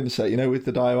Indiana Jones set, with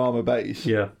the diorama base,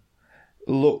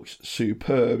 looks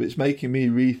superb. It's making me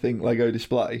rethink Lego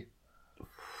display.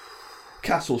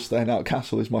 Castle's staying out.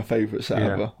 Castle is my favourite set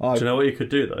ever. Do you know what you could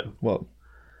do though? What?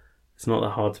 It's not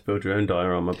that hard to build your own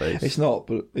diorama base. It's not,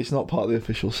 but it's not part of the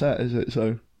official set, is it?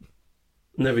 So.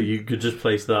 No, but you could just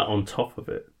place that on top of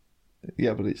it.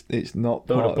 Yeah, but it's not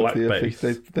build part a black of the base.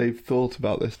 They've thought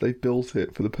about this. They've built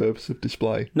it for the purpose of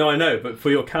display. No, I know, but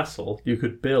for your castle, you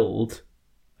could build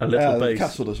a little base. The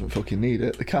castle doesn't fucking need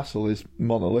it. The castle is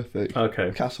monolithic. Okay.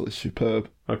 The castle is superb.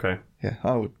 Okay. Yeah,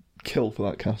 I would kill for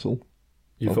that castle.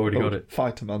 You've already got it.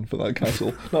 Fight a man for that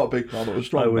castle. Not a big man, but a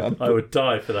strong man. I would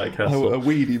die for that castle. A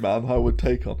weedy man I would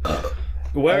take on.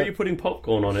 Where are you putting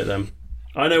popcorn on it then?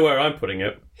 I know where I'm putting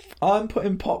it. I'm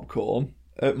putting popcorn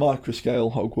at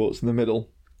microscale Hogwarts in the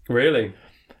middle. Really?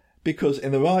 Because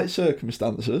in the right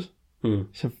circumstances,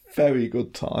 it's a very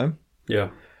good time. Yeah.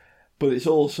 But it's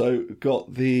also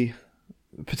got the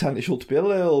potential to be a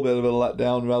little bit of a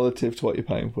letdown relative to what you're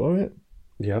paying for it.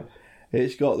 Yeah.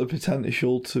 It's got the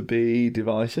potential to be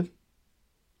divisive.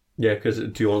 Yeah, because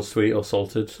do you want sweet or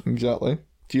salted? Exactly.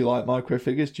 Do you like micro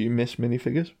figures? Do you miss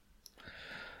minifigures?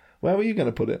 Where were you going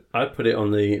to put it? I'd put it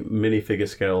on the minifigure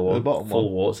scale one, the bottom full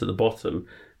one. warts at the bottom,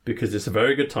 because it's a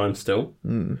very good time still.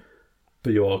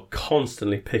 But you are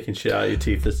constantly picking shit out of your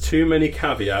teeth. There's too many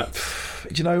caveats.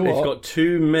 Do you know what? It's got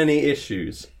too many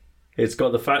issues. It's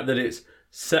got the fact that it's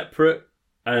separate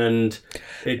and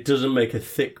it doesn't make a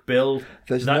thick build.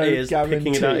 There's that no is guarantee.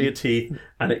 Picking it out of your teeth,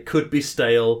 and it could be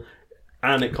stale,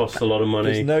 and it costs a lot of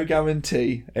money. There's no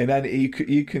guarantee in any.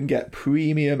 You can get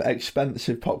premium,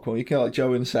 expensive popcorn. You can get like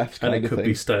Joe and Seth's kind and it of could thing.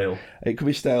 be stale. It could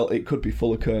be stale. It could be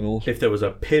full of kernels. If there was a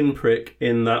pinprick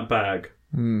in that bag,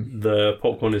 the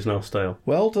popcorn is now stale.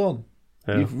 Well done.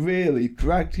 Yeah. You've really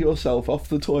dragged yourself off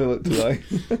the toilet today.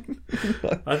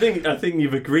 I think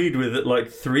you've agreed with it, like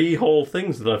 3 whole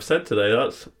things that I've said today.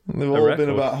 That's They've all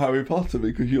been about Harry Potter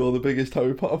because you're the biggest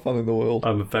Harry Potter fan in the world.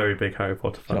 I'm a very big Harry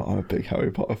Potter fan. No, I'm a big Harry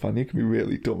Potter fan. You can be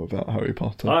really dumb about Harry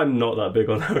Potter. I'm not that big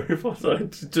on Harry Potter.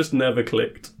 It's just never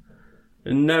clicked.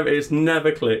 It's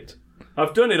never clicked.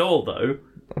 I've done it all though.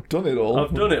 I've done it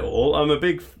all. I'm a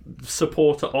big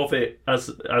supporter of it as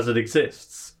it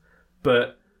exists,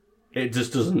 but it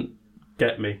just doesn't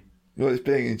get me. Well, it's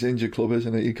being a ginger club,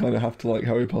 isn't it? You kind of have to like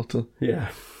Harry Potter.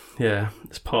 Yeah.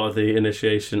 It's part of the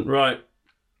initiation. Right.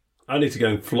 I need to go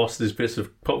and floss these bits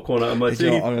of popcorn out of my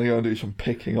teeth. I'm going to go and do some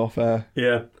picking off air.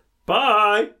 Yeah.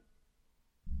 Bye!